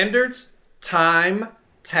 Standards, time,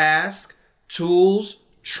 task, tools,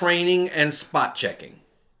 training, and spot checking.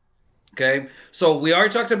 Okay. So we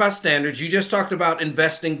already talked about standards. You just talked about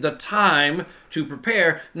investing the time to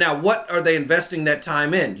prepare. Now, what are they investing that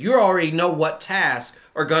time in? You already know what tasks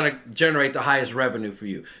are going to generate the highest revenue for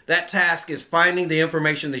you. That task is finding the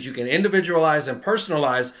information that you can individualize and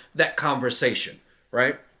personalize that conversation,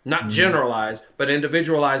 right? Not generalize, but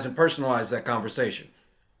individualize and personalize that conversation.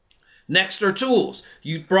 Next are tools.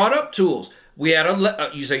 You brought up tools. We had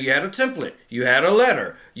you say you had a template, you had a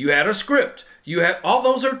letter, you had a script, you had all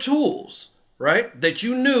those are tools, right? That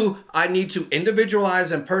you knew I need to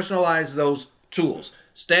individualize and personalize those tools.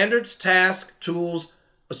 Standards, task, tools,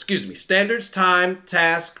 standards, time,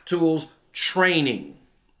 task, tools, training.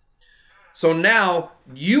 So now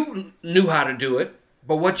you knew how to do it,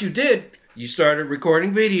 but what you did, you started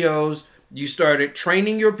recording videos, you started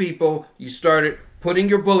training your people, you started putting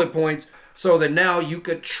your bullet points so that now you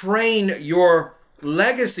could train your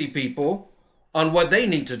legacy people on what they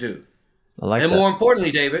need to do. And more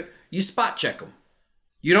importantly, David, you spot check them.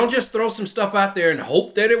 You don't just throw some stuff out there and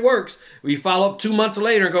hope that it works. We follow up 2 months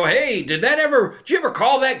later and go, hey, did you ever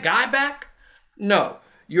call that guy back? No,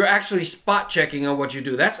 you're actually spot checking on what you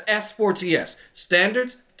do. That's S4TS.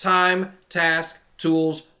 Standards, time, task,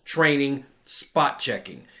 tools, training, spot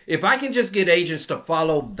checking. If I can just get agents to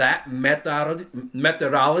follow that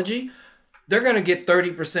methodology, they're going to get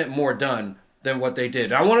 30% more done than what they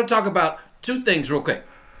did. I want to talk about two things real quick.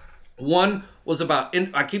 One was about,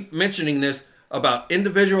 I keep mentioning this, about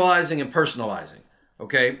individualizing and personalizing.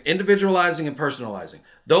 Okay? Individualizing and personalizing.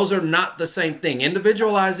 Those are not the same thing.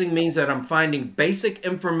 Individualizing means that I'm finding basic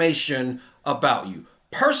information about you.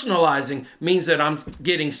 Personalizing means that I'm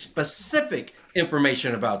getting specific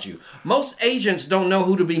information about you. Most agents don't know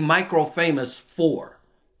who to be micro famous for.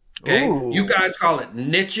 Okay? Ooh. You guys call it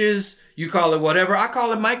niches. You call it whatever. I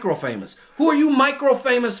call it micro famous. Who are you micro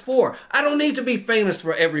famous for? I don't need to be famous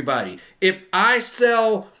for everybody. If I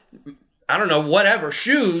sell, I don't know, whatever,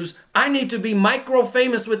 shoes, I need to be micro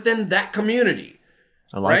famous within that community.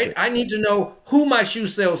 Right? I need to know who my shoe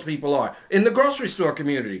salespeople are. In the grocery store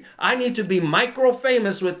community, I need to be micro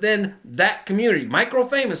famous within that community. Micro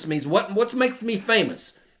famous means what makes me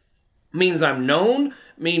famous? Means I'm known,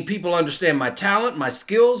 mean people understand my talent, my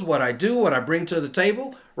skills, what I do, what I bring to the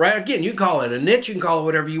table, right? Again, you call it a niche, you can call it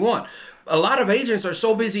whatever you want. A lot of agents are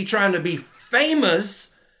so busy trying to be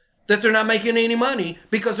famous that they're not making any money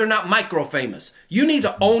because they're not micro famous. You need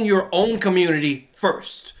to own your own community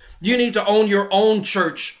first. You need to own your own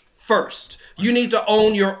church first. You need to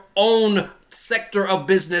own your own sector of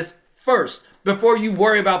business first before you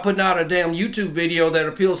worry about putting out a damn YouTube video that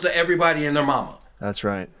appeals to everybody and their mama. That's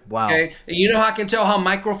right. Wow. Okay. And you know how I can tell how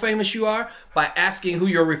micro famous you are? By asking who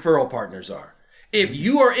your referral partners are. If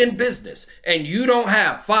you are in business and you don't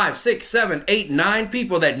have 5, 6, 7, 8, 9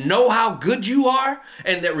 people that know how good you are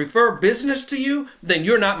and that refer business to you, then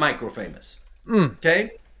you're not micro famous.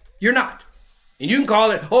 Okay? You're not. And you can call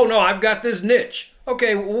it, oh no, I've got this niche.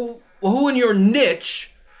 Okay, well, who in your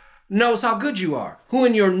niche knows how good you are? Who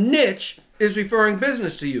in your niche is referring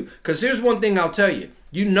business to you? Because here's one thing I'll tell you.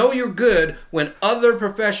 You know you're good when other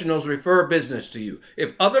professionals refer business to you.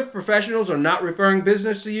 If other professionals are not referring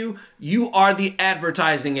business to you, you are the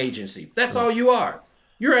advertising agency. That's all you are.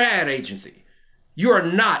 You're an ad agency. You are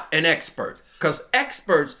not an expert, because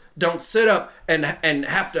experts don't sit up and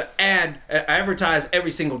have to advertise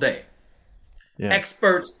every single day. Yeah.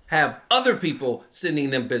 Experts have other people sending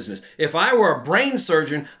them business. If I were a brain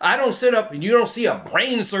surgeon, I don't sit up and you don't see a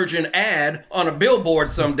brain surgeon ad on a billboard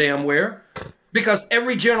some damn where, because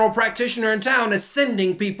every general practitioner in town is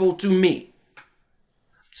sending people to me.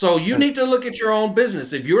 So you need to look at your own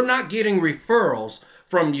business. If you're not getting referrals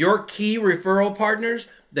from your key referral partners,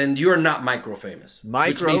 then you're not micro famous.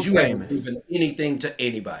 Which means you haven't proven anything to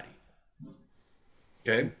anybody.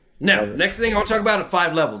 Okay. Now, next thing I want to talk about are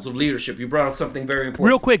 5 levels of leadership. You brought up something very important.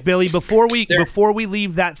 Real quick, Billy, before we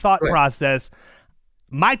leave that thought process,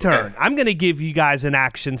 my turn. Okay. I'm going to give you guys an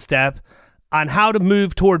action step on how to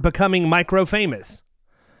move toward becoming micro famous.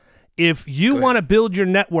 If you want to build your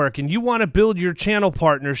network and you want to build your channel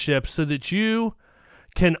partnership so that you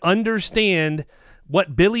can understand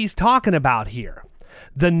what Billy's talking about here,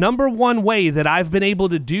 the number one way that I've been able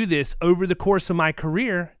to do this over the course of my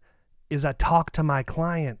career is I talk to my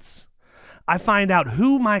clients. I find out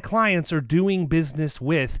who my clients are doing business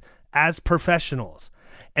with as professionals.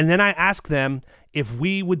 And then I ask them if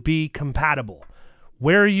we would be compatible.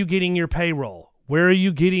 Where are you getting your payroll? Where are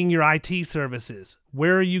you getting your IT services?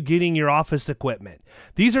 Where are you getting your office equipment?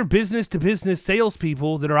 These are business-to-business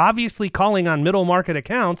salespeople that are obviously calling on middle market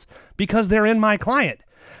accounts because they're in my client.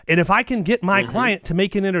 And if I can get my client to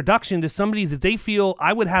make an introduction to somebody that they feel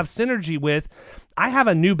I would have synergy with, I have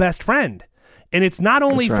a new best friend. And it's not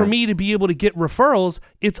only for me to be able to get referrals,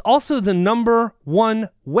 it's also the number one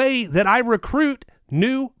way that I recruit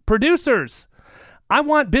new producers. I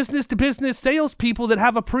want business-to-business salespeople that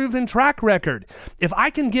have a proven track record. If I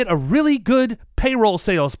can get a really good payroll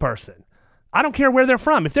salesperson, I don't care where they're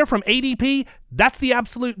from. If they're from ADP, that's the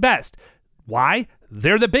absolute best. Why?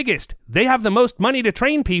 They're the biggest. They have the most money to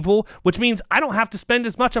train people, which means I don't have to spend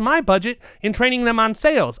as much of my budget in training them on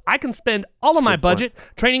sales. I can spend all of my budget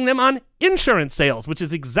training them on insurance sales, which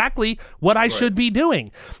is exactly what I should be doing.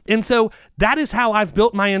 And so that is how I've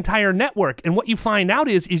built my entire network. And what you find out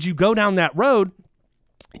is you go down that road,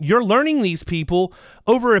 you're learning these people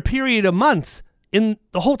over a period of months. In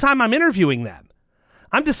the whole time I'm interviewing them,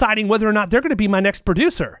 I'm deciding whether or not they're going to be my next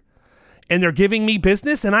producer. And they're giving me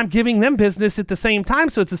business and I'm giving them business at the same time.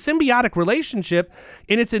 So it's a symbiotic relationship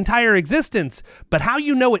in its entire existence. But how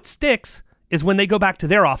you know it sticks is when they go back to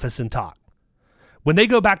their office and talk. When they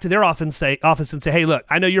go back to their office and say, hey, look,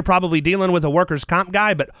 I know you're probably dealing with a workers' comp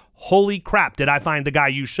guy, but holy crap, did I find the guy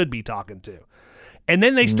you should be talking to? And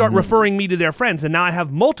then they start referring me to their friends. And now I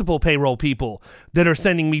have multiple payroll people that are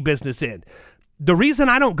sending me business in. The reason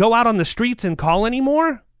I don't go out on the streets and call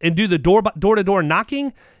anymore and do the door-to-door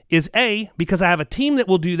knocking is A, because I have a team that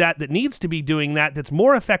will do that needs to be doing that, that's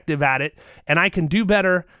more effective at it, and I can do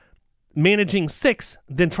better managing 6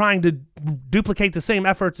 than trying to duplicate the same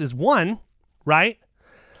efforts as 1, right?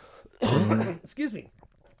 Excuse me.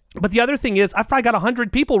 But the other thing is, I've probably got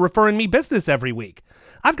 100 people referring me business every week.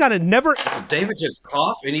 I've got a never... David just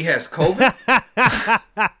coughed and he has COVID?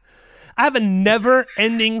 I have a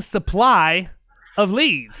never-ending supply of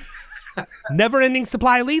leads. Never-ending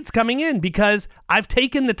supply of leads coming in because I've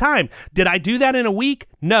taken the time. Did I do that in a week?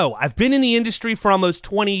 No. I've been in the industry for almost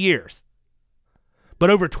 20 years. But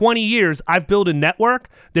over 20 years, I've built a network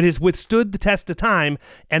that has withstood the test of time,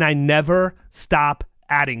 and I never stop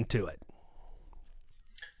adding to it.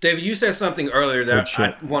 David, you said something earlier that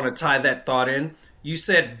I want to tie that thought in. You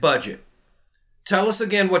said budget. Tell us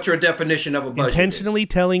again what your definition of a budget Intentionally is.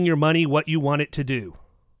 telling your money what you want it to do.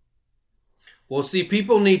 Well, see,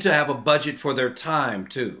 people need to have a budget for their time,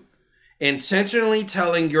 too. Intentionally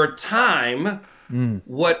telling your time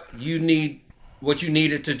what you need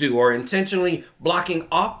it to do, or intentionally blocking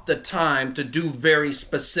off the time to do very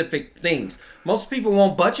specific things. Most people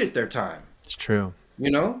won't budget their time. It's true.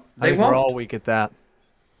 You know? They won't. We're all weak at that.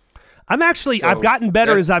 I've gotten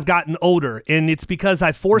better as I've gotten older, and it's because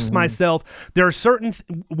I forced myself. There are certain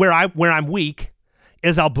where I'm weak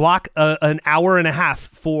is I'll block an hour and a half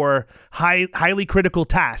for highly critical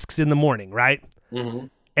tasks in the morning, right? And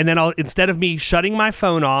then instead of me shutting my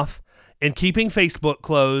phone off and keeping Facebook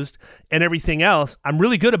closed and everything else, I'm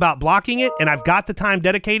really good about blocking it, and I've got the time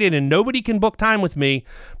dedicated, and nobody can book time with me.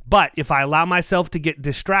 But if I allow myself to get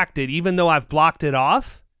distracted, even though I've blocked it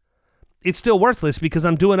off, it's still worthless because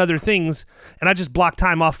I'm doing other things, and I just block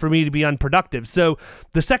time off for me to be unproductive. So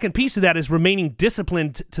the second piece of that is remaining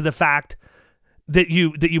disciplined to the fact that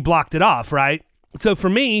you blocked it off, right? So for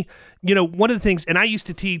me, one of the things, and I used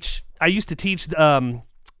to teach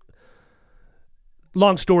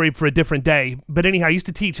long story for a different day, but anyhow, I used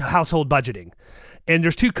to teach household budgeting. And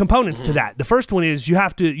there's 2 components to that. The first one is you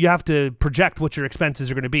have to project what your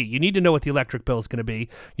expenses are going to be. You need to know what the electric bill is going to be.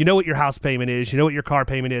 You know what your house payment is. You know what your car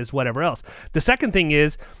payment is, whatever else. The second thing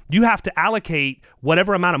is you have to allocate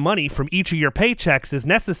whatever amount of money from each of your paychecks is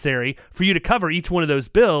necessary for you to cover each one of those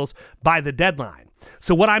bills by the deadline.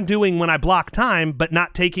 So what I'm doing when I block time, but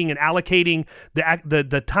not taking and allocating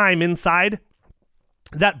the time inside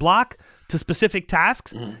that block to specific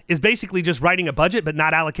tasks is basically just writing a budget, but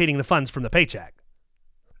not allocating the funds from the paycheck.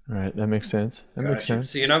 Right, that makes sense. Makes sense.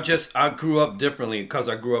 See, and I grew up differently because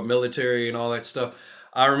I grew up military and all that stuff.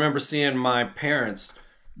 I remember seeing my parents,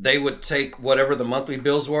 they would take whatever the monthly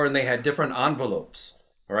bills were and they had different envelopes,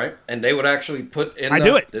 right? And they would actually put in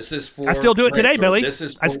this is for... I still do it today, Billy.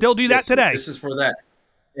 I still do that today. This is for that.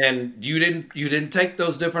 And you didn't take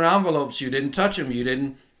those different envelopes. You didn't touch them. You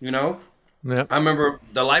didn't, Yep. I remember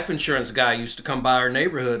the life insurance guy used to come by our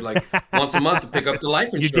neighborhood like once a month to pick up the life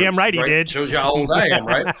insurance. You're damn right he did. Shows you how old I am,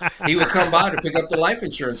 right? He would come by to pick up the life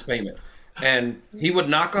insurance payment. And he would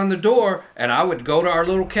knock on the door, and I would go to our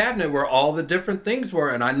little cabinet where all the different things were,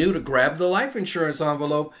 and I knew to grab the life insurance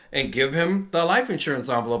envelope and give him the life insurance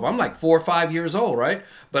envelope. I'm like 4 or 5 years old, right?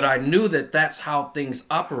 But I knew that that's how things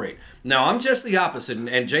operate. Now, I'm just the opposite,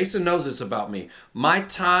 and Jason knows this about me. My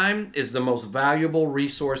time is the most valuable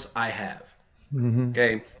resource I have.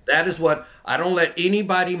 Okay? That is what, I don't let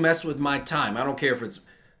anybody mess with my time. I don't care if it's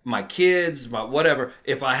my kids, my whatever.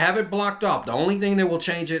 If I have it blocked off, the only thing that will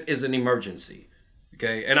change it is an emergency.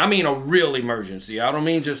 Okay, and I mean a real emergency. I don't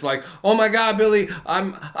mean just like, oh my God, Billy,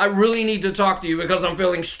 I really need to talk to you because I'm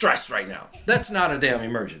feeling stressed right now. That's not a damn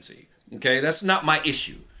emergency. Okay, that's not my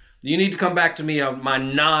issue. You need to come back to me on my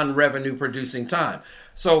non-revenue producing time.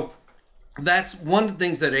 So that's one of the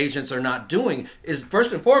things that agents are not doing is,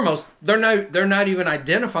 first and foremost, they're not even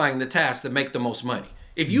identifying the tasks that make the most money.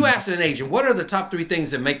 If you ask an agent, what are the top 3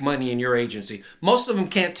 things that make money in your agency? Most of them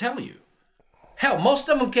can't tell you. Hell, most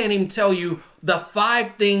of them can't even tell you the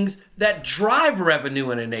 5 things that drive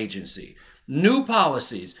revenue in an agency. New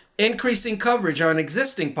policies, increasing coverage on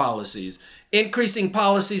existing policies, increasing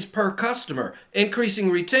policies per customer, increasing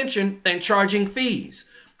retention, and charging fees.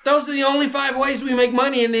 Those are the only 5 ways we make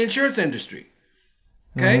money in the insurance industry.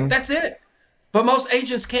 Okay, That's it. But most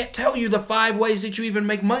agents can't tell you the 5 ways that you even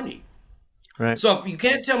make money. Right. So if you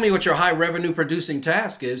can't tell me what your high revenue producing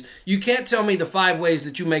task is, you can't tell me the 5 ways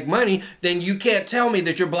that you make money, then you can't tell me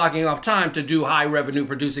that you're blocking off time to do high revenue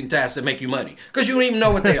producing tasks that make you money because you don't even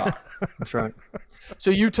know what they are. That's right.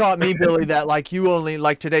 So you taught me, Billy, that like you only,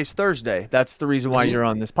 like today's Thursday. That's the reason why you're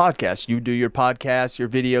on this podcast. You do your podcasts, your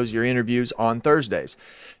videos, your interviews on Thursdays.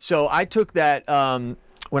 So I took that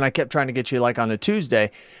when I kept trying to get you like on a Tuesday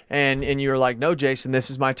and you were like, no, Jason, this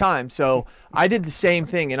is my time. So I did the same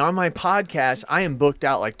thing. And on my podcast, I am booked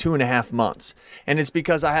out like 2.5 months. And it's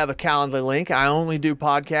because I have a calendar link. I only do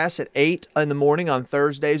podcasts at 8 in the morning on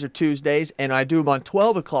Thursdays or Tuesdays. And I do them on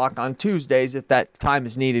 12 o'clock on Tuesdays if that time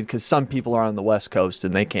is needed, because some people are on the West Coast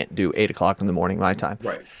and they can't do 8 o'clock in the morning my time.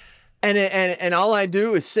 Right. And all I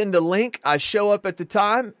do is send a link. I show up at the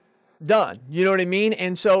time. Done. You know what I mean?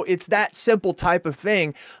 And so it's that simple type of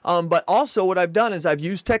thing. But also what I've done is I've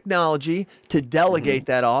used technology to delegate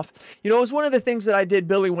that off. You know, it was one of the things that I did,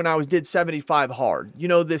 Billy, when I did 75 hard. You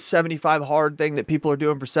know, this 75 hard thing that people are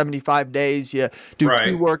doing for 75 days. You do 2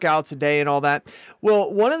 workouts a day and all that.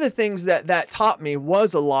 Well, one of the things that taught me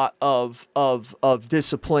was a lot of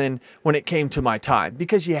discipline when it came to my time,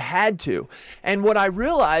 because you had to. And what I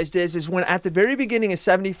realized is when at the very beginning of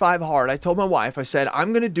 75 hard, I told my wife, I said,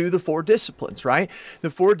 I'm going to do the 4 disciplines, right? The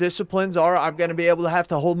 4 disciplines are, I'm going to be able to have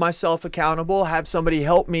to hold myself accountable, have somebody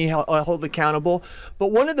help me hold accountable.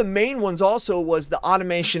 But one of the main ones also was the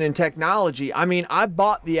automation and technology. I mean, I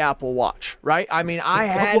bought the Apple Watch, right? I mean, I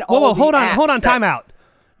had hold on, time out.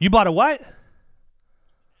 You bought a what?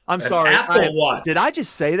 I'm sorry. Apple Watch. Did I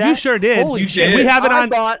just say that? You sure did. Holy shit. We have it on.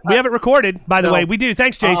 We have it recorded, by the way. We do.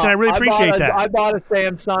 Thanks, Jason. I really appreciate that. I bought a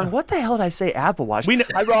Samsung. What the hell did I say? Apple Watch.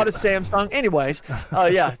 I bought a Samsung. Anyways,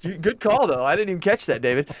 yeah, good call though. I didn't even catch that,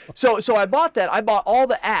 David. So I bought that. I bought all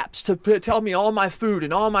the apps to tell me all my food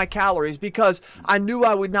and all my calories because I knew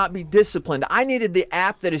I would not be disciplined. I needed the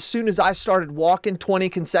app that as soon as I started walking 20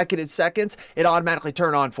 consecutive seconds, it automatically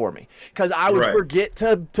turned on for me because I would forget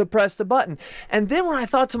to press the button. And then when I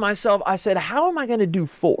thought to myself, I said, how am I going to do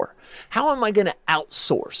 4? How am I going to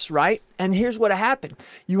outsource, right? And here's what happened.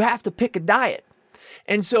 You have to pick a diet.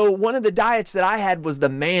 And so one of the diets that I had was the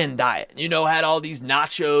man diet. You know, had all these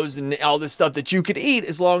nachos and all this stuff that you could eat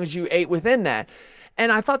as long as you ate within that.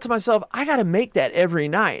 And I thought to myself, I got to make that every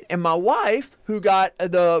night. And my wife, who got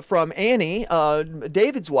from Annie,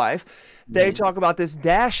 David's wife, they talk about this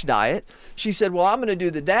DASH diet. She said, well, I'm going to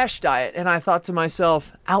do the DASH diet. And I thought to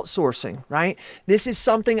myself, outsourcing, right? This is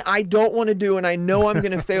something I don't want to do, and I know I'm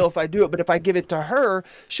going to fail if I do it. But if I give it to her,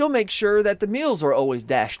 she'll make sure that the meals are always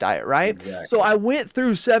DASH diet, right? Exactly. So I went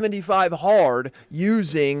through 75 hard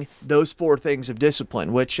using those 4 things of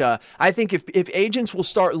discipline, which I think if agents will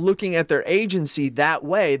start looking at their agency that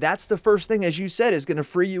way, that's the first thing, as you said, is going to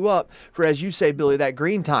free you up for, as you say, Billy, that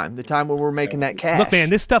green time, the time when we're making that cash. Look, man,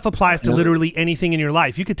 this stuff applies to literally anything in your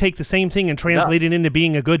life. You could take the same thing and translate it into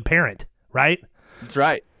being a good parent, right? That's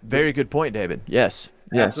right. Very good point, David. Yes.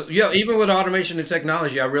 Yes. Yeah, even with automation and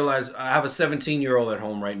technology, I realize I have a 17-year-old at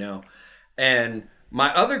home right now. And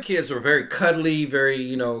my other kids are very cuddly,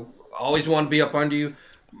 very, always want to be up under you.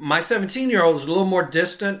 My 17-year-old is a little more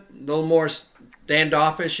distant, a little more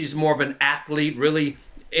standoffish. She's more of an athlete, really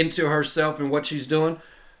into herself and what she's doing.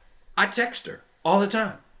 I text her all the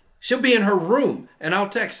time. She'll be in her room, and I'll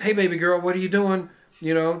text, hey, baby girl, what are you doing?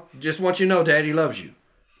 Just want you to know Daddy loves you.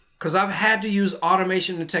 because I've had to use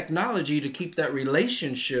automation and technology to keep that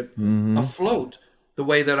relationship afloat the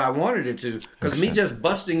way that I wanted it to. Because me just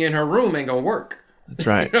busting in her room ain't gonna work. That's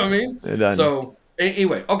right. You know what I mean? So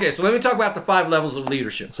anyway, okay, so let me talk about the 5 levels of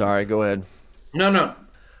leadership. Sorry, go ahead. No.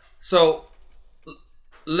 So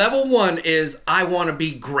level 1 is I want to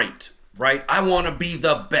be great, right? I want to be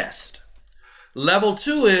the best. Level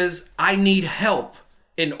 2 is I need help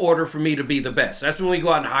in order for me to be the best. That's when we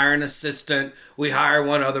go out and hire an assistant. We hire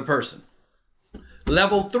one other person.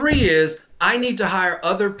 Level 3 is I need to hire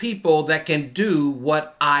other people that can do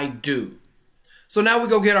what I do. So now we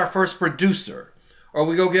go get our first producer, or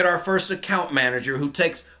we go get our first account manager who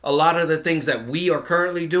takes a lot of the things that we are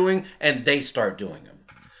currently doing and they start doing them.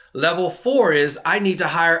 Level 4 is I need to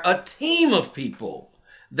hire a team of people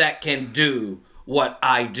that can do what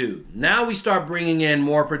I do. Now we start bringing in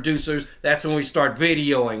more producers. That's when we start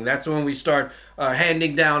videoing. That's when we start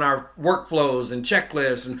handing down our workflows and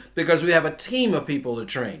checklists, and because we have a team of people to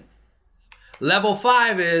train. Level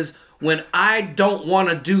 5 is when I don't want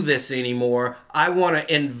to do this anymore, I want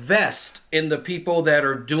to invest in the people that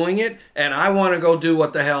are doing it, and I want to go do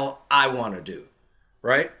what the hell I want to do,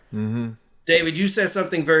 right? Mm-hmm. David, you said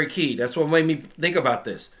something very key. That's what made me think about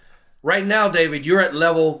this. Right now, David, you're at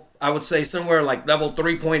level, I would say somewhere like level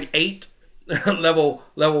 3.8, level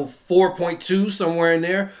 4.2, somewhere in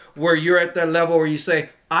there, where you're at that level where you say,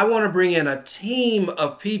 I want to bring in a team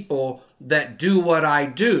of people that do what I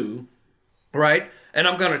do, right? And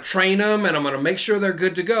I'm going to train them and I'm going to make sure they're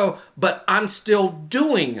good to go, but I'm still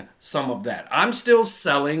doing some of that. I'm still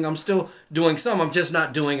selling. I'm still doing some. I'm just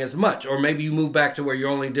not doing as much. Or maybe you move back to where you're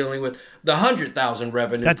only dealing with the 100,000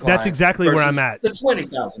 revenue clients. That's exactly where I'm at. The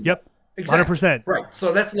 20,000. Yep. Exactly. 100%. Right.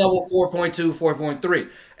 So that's level 4.2, 4.3.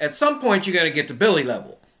 At some point, you're going to get to Billy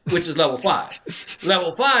level, which is level 5.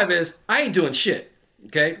 Level 5 is I ain't doing shit.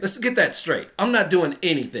 Okay. Let's get that straight. I'm not doing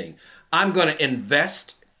anything. I'm going to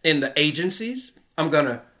invest in the agencies. I'm going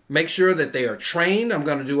to make sure that they are trained. I'm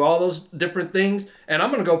going to do all those different things. And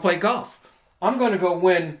I'm going to go play golf. I'm going to go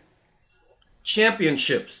win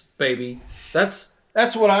championships, baby. That's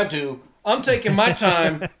what I do. I'm taking my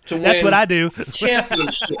time to win. That's what I do.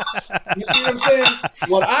 Championships. You see what I'm saying?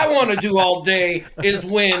 What I want to do all day is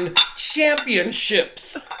win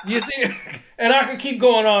championships. You see? And I can keep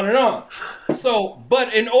going on and on. So,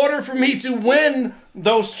 but in order for me to win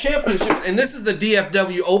those championships, and this is the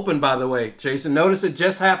DFW Open, by the way, Jason. Notice it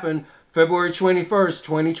just happened February 21st,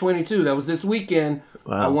 2022. That was this weekend.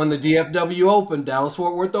 Wow. I won the DFW Open,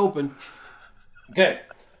 Dallas-Fort Worth Open. Okay.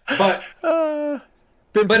 But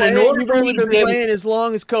in order for me to be playing as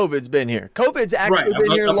long as COVID's been here. COVID's actually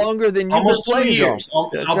been here longer than you've almost been playing. 2 years.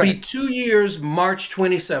 I'll be 2 years March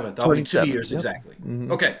 27th. I'll be 2 years, exactly.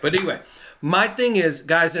 Mm-hmm. Okay, but anyway, my thing is,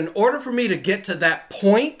 guys, in order for me to get to that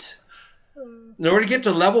point, in order to get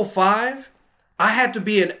to level 5, I had to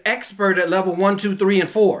be an expert at level 1, 2, 3, and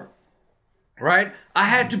 4, right? I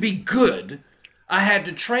had to be good. I had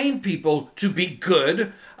to train people to be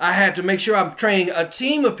good. I had to make sure I'm training a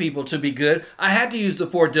team of people to be good. I had to use the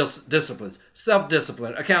 4 disciplines: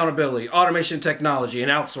 self-discipline, accountability, automation technology,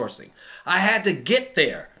 and outsourcing. I had to get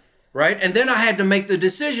there, right? And then I had to make the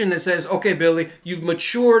decision that says, okay, Billy, you've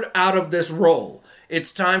matured out of this role.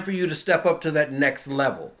 It's time for you to step up to that next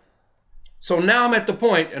level. So now I'm at the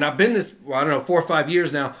point, and I've been this, 4 or 5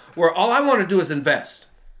 years now, where all I want to do is invest.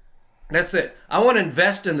 That's it. I want to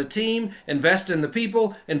invest in the team, invest in the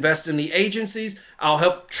people, invest in the agencies. I'll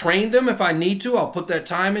help train them if I need to. I'll put that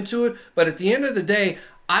time into it. But at the end of the day,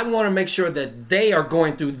 I want to make sure that they are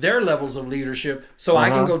going through their levels of leadership so I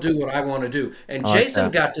can go do what I want to do. And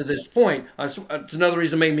Jason got to this point. It's another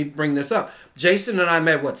reason made me bring this up. Jason and I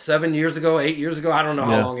met, 7 years ago, 8 years ago? I don't know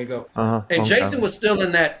how long ago. And Jason was still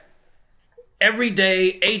in that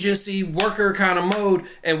everyday agency worker kind of mode,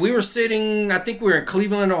 and we were sitting, I think we were in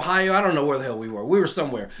Cleveland, Ohio. I don't know where the hell we were. We were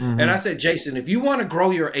somewhere. And I said, Jason, if you want to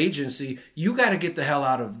grow your agency, you got to get the hell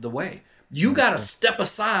out of the way. You got to step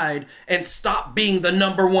aside and stop being the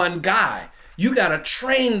number one guy. You got to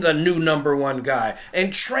train the new number one guy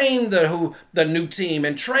and train the new team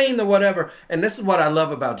and train the whatever. And this is what I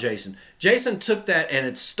love about Jason. Jason took that and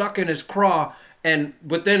it stuck in his craw. And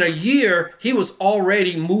within a year, he was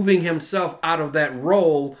already moving himself out of that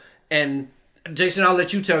role. And Jason, I'll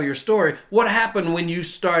let you tell your story. What happened when you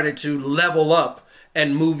started to level up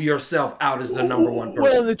and move yourself out as the number one person.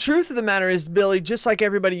 Well, the truth of the matter is, Billy, just like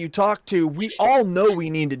everybody you talk to, we all know we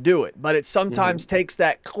need to do it, but it sometimes takes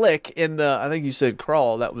that click in the, I think you said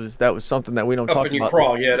crawl. That was something that we don't talk about.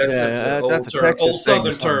 Crawl, yeah, that's an old Texas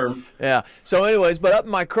Southern term. Yeah. So anyways, but up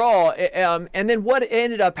in my crawl, and then what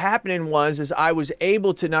ended up happening is I was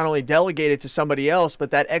able to not only delegate it to somebody else,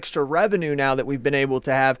 but that extra revenue now that we've been able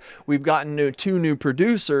to have, we've gotten 2 new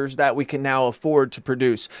producers that we can now afford to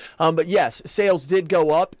produce. But yes, sales did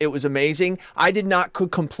go up. It was amazing. I did not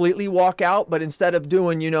completely walk out, but instead of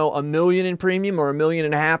doing, $1 million in premium or $1.5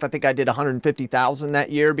 million, I think I did 150,000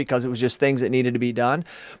 that year because it was just things that needed to be done.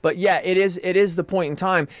 But yeah, it is the point in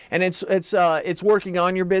time, and it's working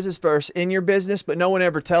on your business versus in your business, but no one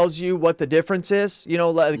ever tells you what the difference is.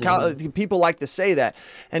 People like to say that,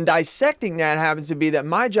 and dissecting that happens to be that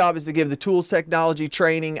my job is to give the tools, technology,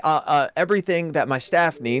 training, everything that my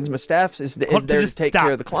staff needs. My staff is there to take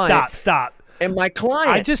care of the client. Stop. And my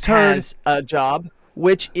client has a job,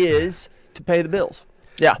 which is to pay the bills.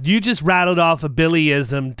 Yeah. You just rattled off a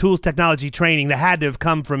Billyism, tools, technology, training that had to have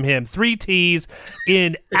come from him. 3 T's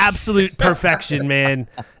in absolute perfection, man.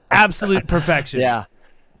 Absolute perfection. Yeah.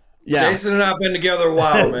 Yeah. Jason and I have been together a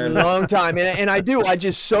while, man. Long time. And I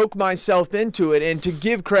just soak myself into it. And to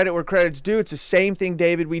give credit where credit's due, it's the same thing,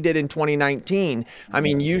 David, we did in 2019. I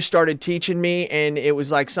mean, you started teaching me, and it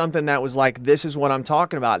was like something that was like, this is what I'm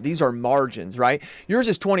talking about. These are margins, right? Yours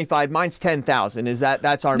is 25, mine's 10,000.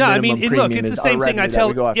 That's our minimum premium? Look, it's the same thing I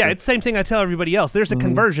tell. Yeah, it's the same thing I tell everybody else. There's a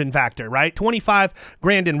conversion factor, right? 25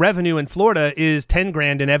 grand in revenue in Florida is 10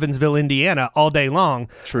 grand in Evansville, Indiana, all day long.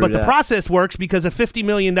 True. But the process works because a $50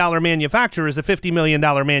 million manufacturer is a $50 million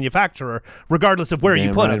manufacturer, regardless of where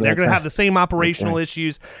you put them. They're going to have the same operational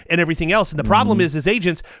issues and everything else. And the problem is, as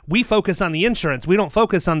agents, we focus on the insurance. We don't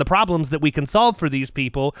focus on the problems that we can solve for these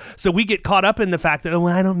people. So we get caught up in the fact that,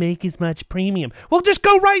 I don't make as much premium. Well, just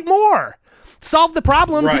go write more. Solve the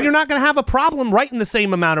problems, and you're not going to have a problem writing the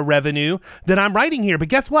same amount of revenue that I'm writing here. But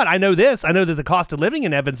guess what? I know this. I know that the cost of living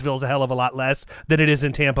in Evansville is a hell of a lot less than it is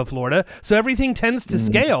in Tampa, Florida. So everything tends to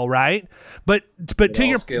scale, right? But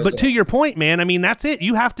to your point, man, I mean, that's it.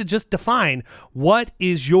 You have to just define what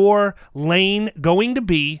is your lane going to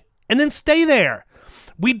be, and then stay there.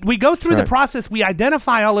 We go through the process, we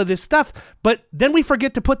identify all of this stuff, but then we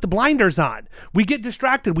forget to put the blinders on. We get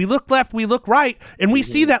distracted. We look left, we look right, and we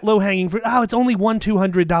see that low-hanging fruit. Oh, it's only one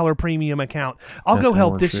 $200 premium account. I'll go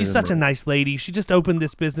help this. She's such a nice lady. She just opened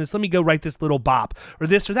this business. Let me go write this little bop or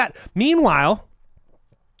this or that. Meanwhile,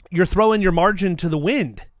 you're throwing your margin to the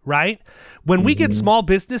wind, right? When we get small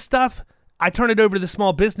business stuff, I turn it over to the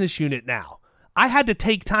small business unit now. I had to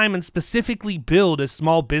take time and specifically build a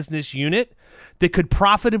small business unit that could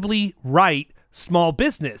profitably write small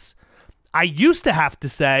business. I used to have to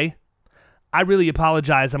say, I really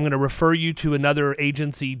apologize. I'm going to refer you to another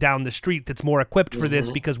agency down the street that's more equipped for this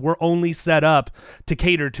because we're only set up to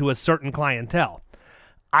cater to a certain clientele.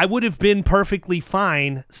 I would have been perfectly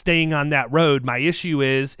fine staying on that road. My issue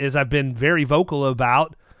is I've been very vocal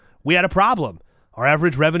about, we had a problem. Our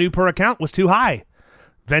average revenue per account was too high.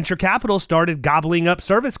 Venture capital started gobbling up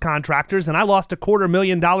service contractors, and I lost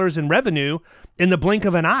 $250,000 in revenue in the blink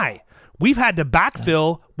of an eye. We've had to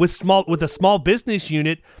backfill with a small business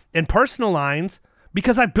unit and personal lines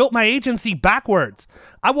because I built my agency backwards.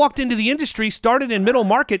 I walked into the industry, started in middle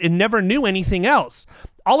market, and never knew anything else.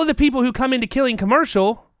 All of the people who come into Killing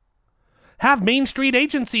Commercial have Main Street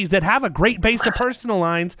agencies that have a great base of personal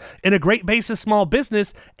lines and a great base of small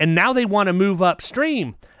business, and now they want to move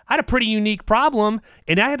upstream. I had a pretty unique problem,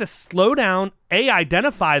 and I had to slow down, A,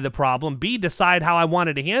 identify the problem, B, decide how I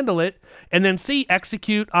wanted to handle it, and then C,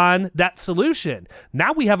 execute on that solution.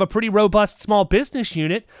 Now we have a pretty robust small business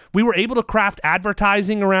unit. We were able to craft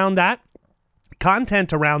advertising around that,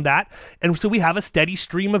 content around that, and so we have a steady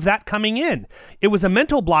stream of that coming in. It was a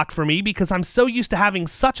mental block for me because I'm so used to having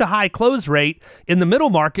such a high close rate in the middle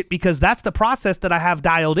market because that's the process that I have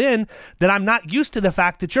dialed in, that I'm not used to the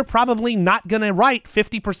fact that you're probably not going to write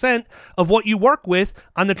 50% of what you work with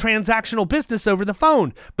on the transactional business over the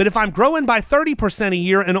phone. But if I'm growing by 30% a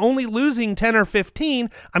year and only losing 10 or 15,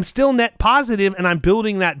 I'm still net positive, and I'm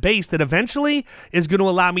building that base that eventually is going to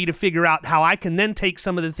allow me to figure out how I can then take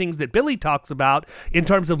some of the things that Billy talks about in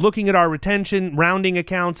terms of looking at our retention, rounding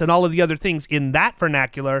accounts, and all of the other things in that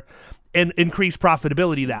vernacular and increase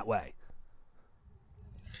profitability that way.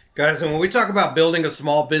 Guys, and when we talk about building a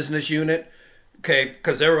small business unit, okay,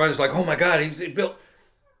 because everyone's like, oh my God, he's built.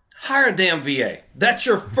 hire a damn VA. That's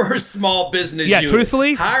your first small business unit.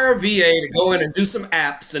 Truthfully, hire a VA to go in and do some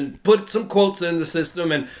apps and put some quotes in the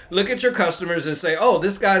system and look at your customers and say, oh,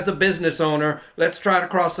 this guy's a business owner. Let's try to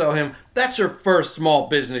cross-sell him. That's your first small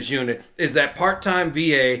business unit, is that part-time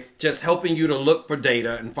VA just helping you to look for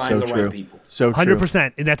data and find right people. So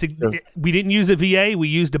 100%. And that's we didn't use a VA. We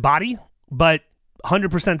used a body, but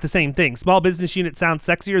 100% the same thing. Small business unit sounds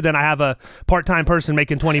sexier than I have a part-time person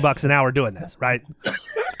making $20 an hour doing this, right?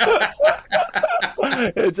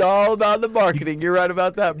 It's all about the marketing. You're right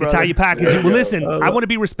about that, brother. It's how you package it. Well, listen, I want to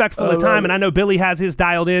be respectful of time, and I know Billy has his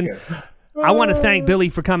dialed in. I want to thank Billy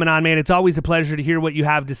for coming on, man. It's always a pleasure to hear what you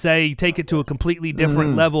have to say. You take it to a completely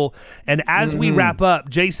different level. And as we wrap up,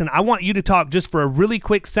 Jason, I want you to talk just for a really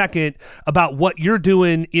quick second about what you're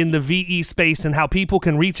doing in the VE space and how people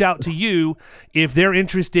can reach out to you if they're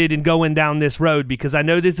interested in going down this road, because I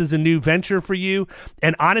know this is a new venture for you.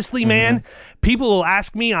 And honestly, man, people will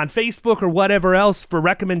ask me on Facebook or whatever else for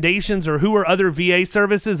recommendations or who are other VA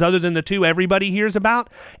services other than the two everybody hears about.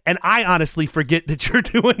 And I honestly forget that you're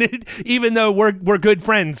doing it, even though we're good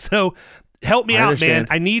friends. So help me out, man.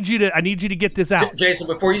 I need you to get this out. Jason,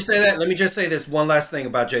 before you say that, let me just say this one last thing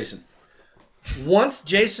about Jason. Once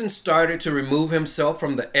Jason started to remove himself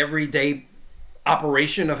from the everyday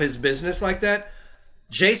operation of his business like that,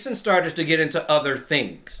 Jason started to get into other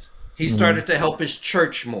things. He started to help his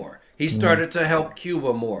church more. He started to help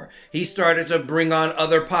Cuba more. He started to bring on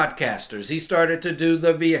other podcasters. He started to do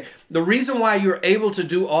the VA. The reason why you're able to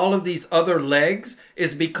do all of these other legs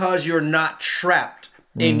is because you're not trapped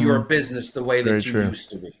in your business the way that you used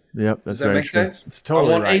to be. Yep, does that make sense? It's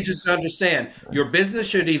totally I want agents to understand your business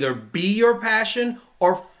should either be your passion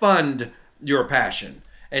or fund your passion.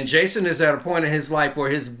 And Jason is at a point in his life where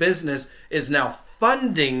his business is now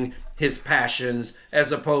funding his passions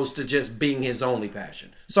as opposed to just being his only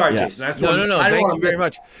passion. Sorry, Jason. No. Thank you very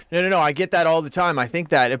much. No. I get that all the time. I think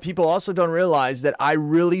that people also don't realize that I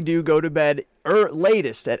really do go to bed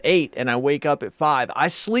latest at 8 and I wake up at 5. I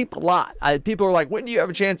sleep a lot. People are like, when do you have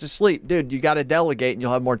a chance to sleep? Dude, you got to delegate and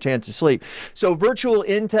you'll have more chance to sleep. So Virtual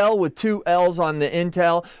Intel with 2 L's on the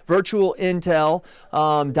Intel,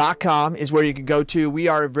 virtualintel.com is where you can go to. We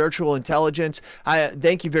are Virtual Intelligence. I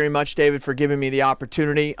thank you very much, David, for giving me the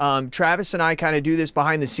opportunity. Travis and I kind of do this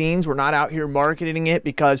behind the scenes. We're not out here marketing it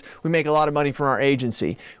because we make a lot of money from our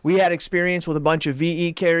agency. We had experience with a bunch of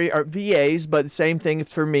VAs, but the same thing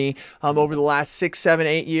for me over the last 6, 7,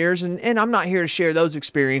 8 years. And I'm not here to share those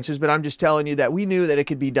experiences, but I'm just telling you that we knew that it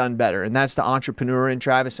could be done better. And that's the entrepreneur in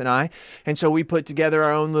Travis and I. And so we put together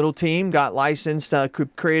our own little team, got licensed,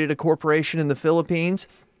 created a corporation in the Philippines.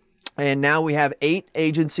 And now we have 8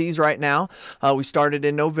 agencies right now. We started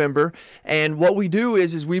in November. And what we do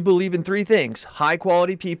is we believe in 3 things. High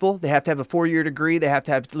quality people. They have to have a 4-year degree. They have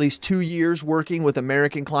to have at least 2 years working with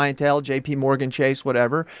American clientele, JP Morgan Chase,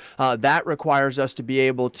 whatever. That requires us to be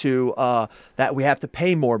able to, that we have to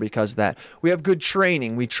pay more because of that. We have good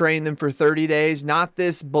training. We train them for 30 days, not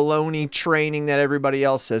this baloney training that everybody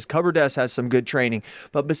else says. Cover Desk has some good training.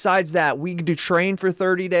 But besides that, we do train for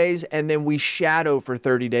 30 days and then we shadow for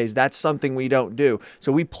 30 days. That's something we don't do.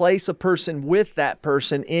 So we place a person with that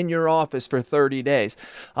person in your office for 30 days,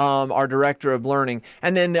 our director of learning.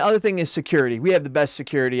 And then the other thing is security. We have the best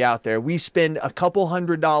security out there. We spend a couple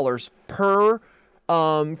 $100s per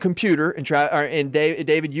computer, and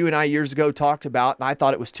David, you and I years ago talked about, and I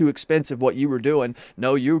thought it was too expensive what you were doing.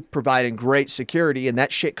 No, you're providing great security, and that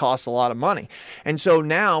shit costs a lot of money. And so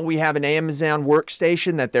now we have an Amazon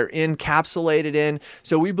workstation that they're encapsulated in.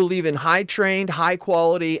 So we believe in high trained, high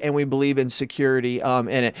quality, and we believe in security in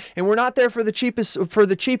it. And we're not there for the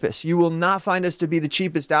cheapest. You will not find us to be the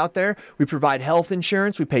cheapest out there. We provide health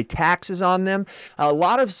insurance. We pay taxes on them. A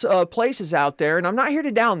lot of places out there, and I'm not here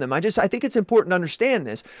to down them. I think it's important to understand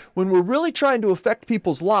this. When we're really trying to affect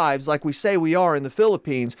people's lives, like we say we are in the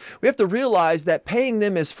Philippines, we have to realize that paying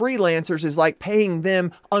them as freelancers is like paying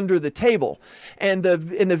them under the table. And the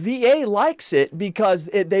VA likes it because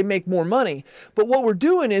they make more money. But what we're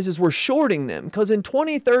doing is we're shorting them, because in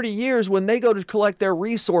 20, 30 years, when they go to collect their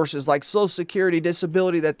resources like Social Security,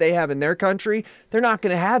 disability that they have in their country, they're not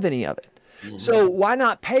going to have any of it. So why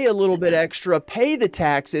not pay a little bit extra, pay the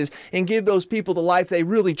taxes, and give those people the life they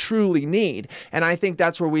really, truly need? And I think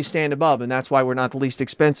that's where we stand above, and that's why we're not the least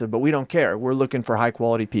expensive, but we don't care. We're looking for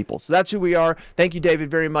high-quality people. So that's who we are. Thank you, David,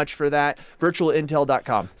 very much for that.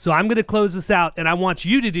 Virtualintel.com. So I'm going to close this out, and I want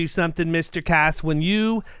you to do something, Mr. Cass. When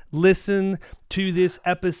you listen to this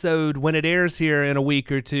episode when it airs here in a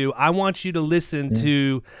week or two, I want you to listen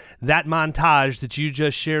to that montage that you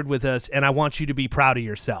just shared with us, and I want you to be proud of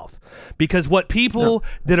yourself. Because what people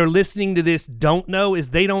that are listening to this don't know is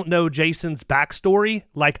they don't know Jason's backstory.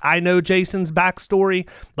 Like I know Jason's backstory,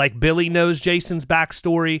 like Billy knows Jason's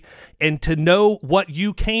backstory, and to know what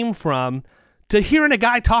you came from, to hearing a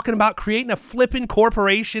guy talking about creating a flipping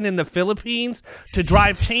corporation in the Philippines to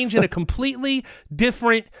drive change in a completely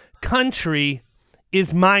different country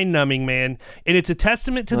is mind-numbing, man. And it's a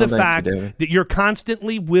testament to the fact that you're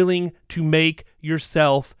constantly willing to make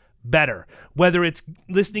yourself better. Whether it's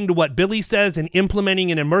listening to what Billy says and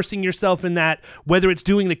implementing and immersing yourself in that, whether it's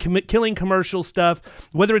doing the killing commercial stuff,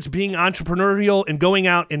 whether it's being entrepreneurial and going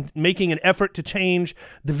out and making an effort to change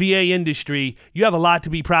the VA industry, you have a lot to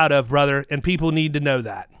be proud of, brother, and people need to know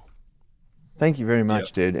that. Thank you very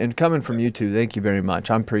much, dude. And coming from you too, thank you very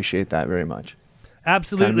much. I appreciate that very much.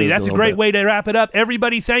 Absolutely. That's a great way to wrap it up.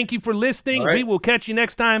 Everybody, thank you for listening. Right. We will catch you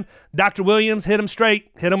next time. Dr. Williams, hit them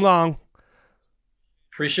straight, hit them long.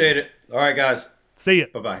 Appreciate it. All right, guys. See you.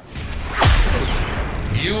 Bye-bye.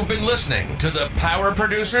 You've been listening to the Power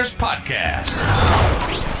Producers Podcast.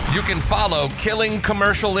 You can follow Killing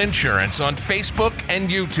Commercial Insurance on Facebook and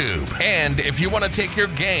YouTube. And if you want to take your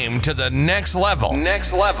game to the next level,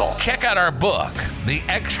 check out our book, The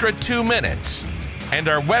Extra 2 Minutes, and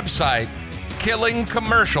our website,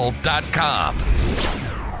 killingcommercial.com.